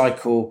closed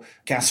cycle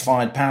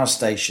gas-fired power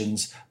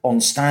stations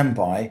on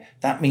standby,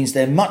 that means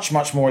they're much,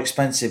 much more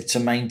expensive to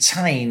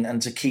maintain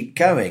and to keep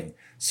going.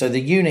 So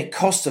the unit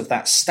cost of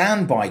that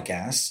standby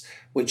gas,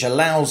 which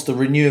allows the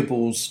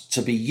renewables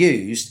to be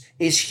used,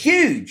 is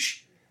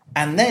huge.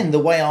 And then the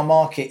way our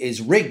market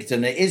is rigged,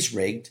 and it is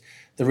rigged,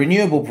 the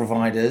renewable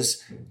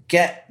providers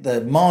get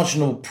the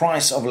marginal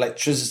price of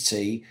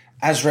electricity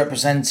as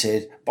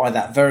represented by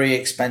that very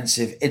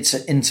expensive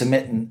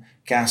intermittent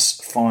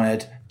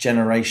gas-fired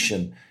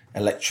generation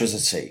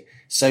electricity.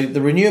 So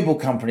the renewable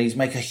companies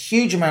make a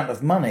huge amount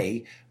of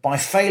money by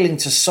failing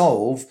to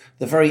solve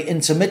the very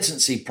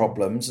intermittency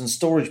problems and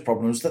storage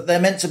problems that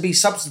they're meant to be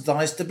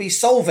subsidized to be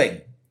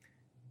solving.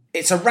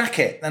 It's a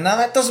racket. And now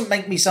that doesn't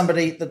make me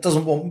somebody that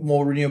doesn't want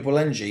more renewable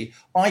energy.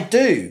 I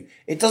do.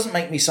 It doesn't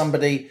make me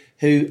somebody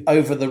who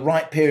over the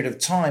right period of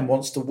time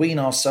wants to wean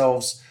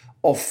ourselves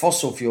off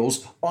fossil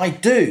fuels. I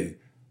do.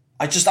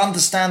 I just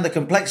understand the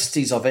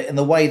complexities of it in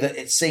the way that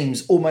it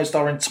seems almost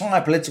our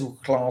entire political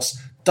class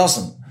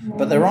doesn't.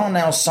 But there are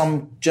now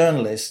some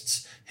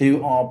journalists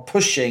who are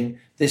pushing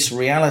this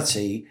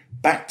reality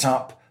backed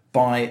up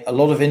by a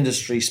lot of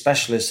industry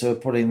specialists who are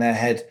putting their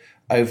head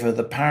over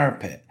the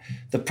parapet.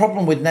 The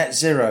problem with net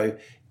zero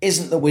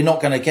isn't that we're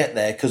not going to get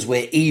there because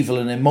we're evil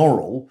and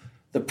immoral.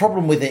 The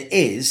problem with it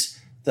is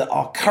that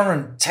our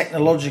current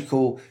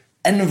technological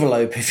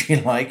envelope, if you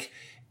like,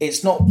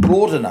 it's not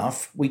broad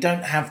enough. We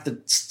don't have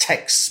the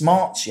tech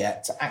smarts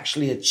yet to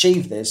actually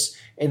achieve this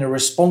in a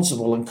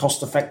responsible and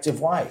cost-effective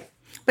way.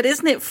 But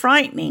isn't it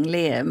frightening,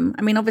 Liam?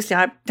 I mean, obviously,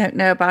 I don't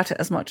know about it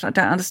as much. I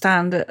don't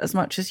understand it as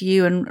much as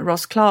you and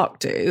Ross Clark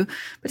do.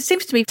 But it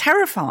seems to me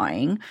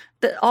terrifying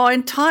that our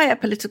entire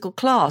political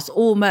class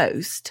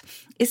almost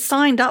is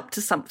signed up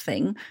to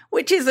something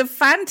which is a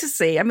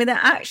fantasy. I mean, they're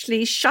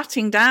actually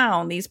shutting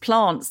down these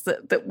plants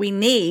that we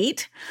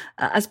need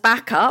as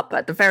backup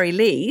at the very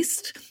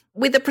least,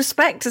 with a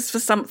prospectus for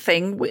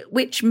something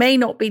which may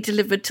not be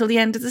delivered till the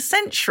end of the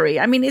century.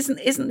 I mean,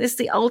 isn't this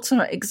the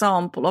ultimate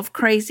example of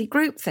crazy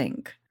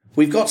groupthink?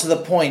 We've got to the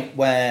point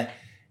where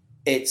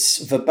it's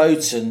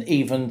verboten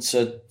even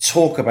to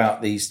talk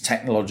about these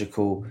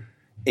technological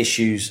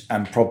issues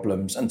and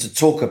problems and to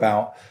talk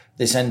about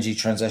this energy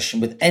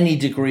transition with any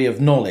degree of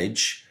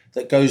knowledge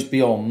that goes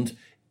beyond,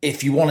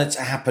 if you want it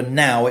to happen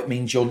now, it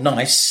means you're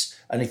nice.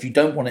 And if you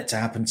don't want it to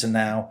happen to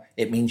now,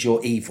 it means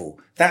you're evil.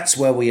 That's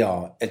where we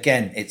are.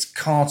 Again, it's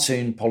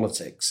cartoon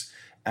politics.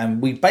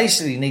 And we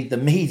basically need the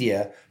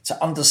media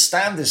to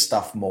understand this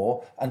stuff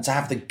more and to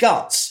have the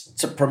guts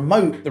to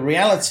promote the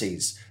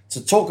realities,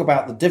 to talk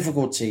about the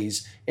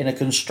difficulties in a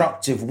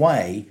constructive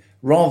way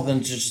rather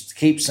than just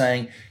keep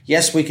saying,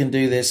 yes, we can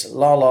do this,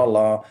 la, la,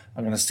 la.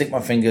 I'm going to stick my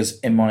fingers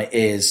in my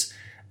ears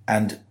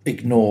and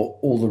ignore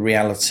all the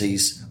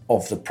realities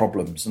of the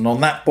problems. And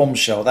on that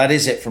bombshell, that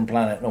is it from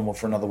Planet Normal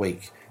for another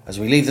week. As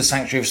we leave the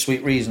sanctuary of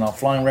sweet reason, our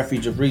flying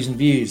refuge of reasoned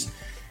views,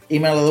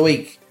 email of the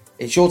week.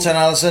 It's your turn,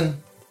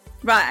 Alison.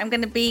 Right, I'm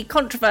going to be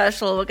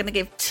controversial. We're going to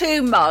give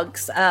 2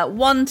 mugs,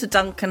 one to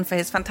Duncan for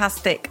his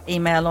fantastic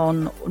email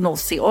on North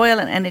Sea oil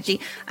and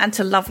energy, and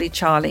to lovely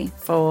Charlie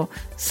for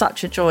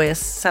such a joyous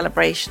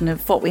celebration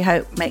of what we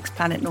hope makes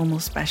Planet Normal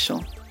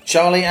special.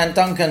 Charlie and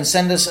Duncan,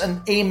 send us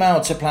an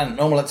email to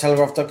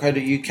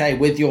planetnormal@telegraph.co.uk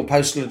with your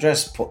postal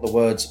address. Put the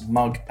words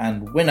mug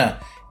and winner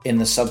in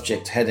the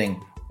subject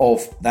heading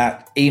of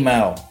that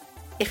email.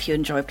 If you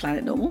enjoy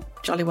Planet Normal,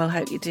 jolly well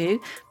hope you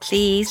do,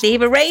 please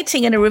leave a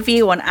rating and a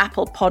review on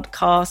Apple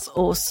Podcasts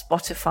or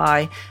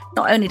Spotify.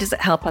 Not only does it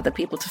help other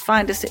people to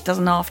find us, it does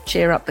an half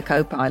cheer up the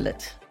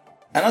co-pilot.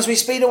 And as we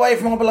speed away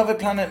from our beloved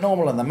Planet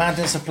Normal and the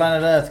madness of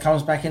planet Earth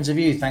comes back into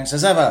view, thanks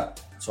as ever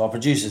to our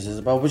producers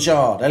Isabel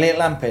Bouchard, Elliot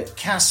Lampitt,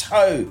 Cass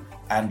Ho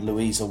and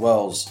Louisa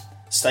Wells.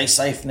 Stay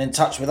safe and in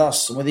touch with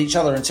us and with each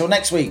other. Until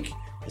next week,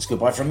 it's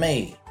goodbye from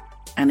me.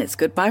 And it's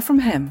goodbye from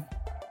him.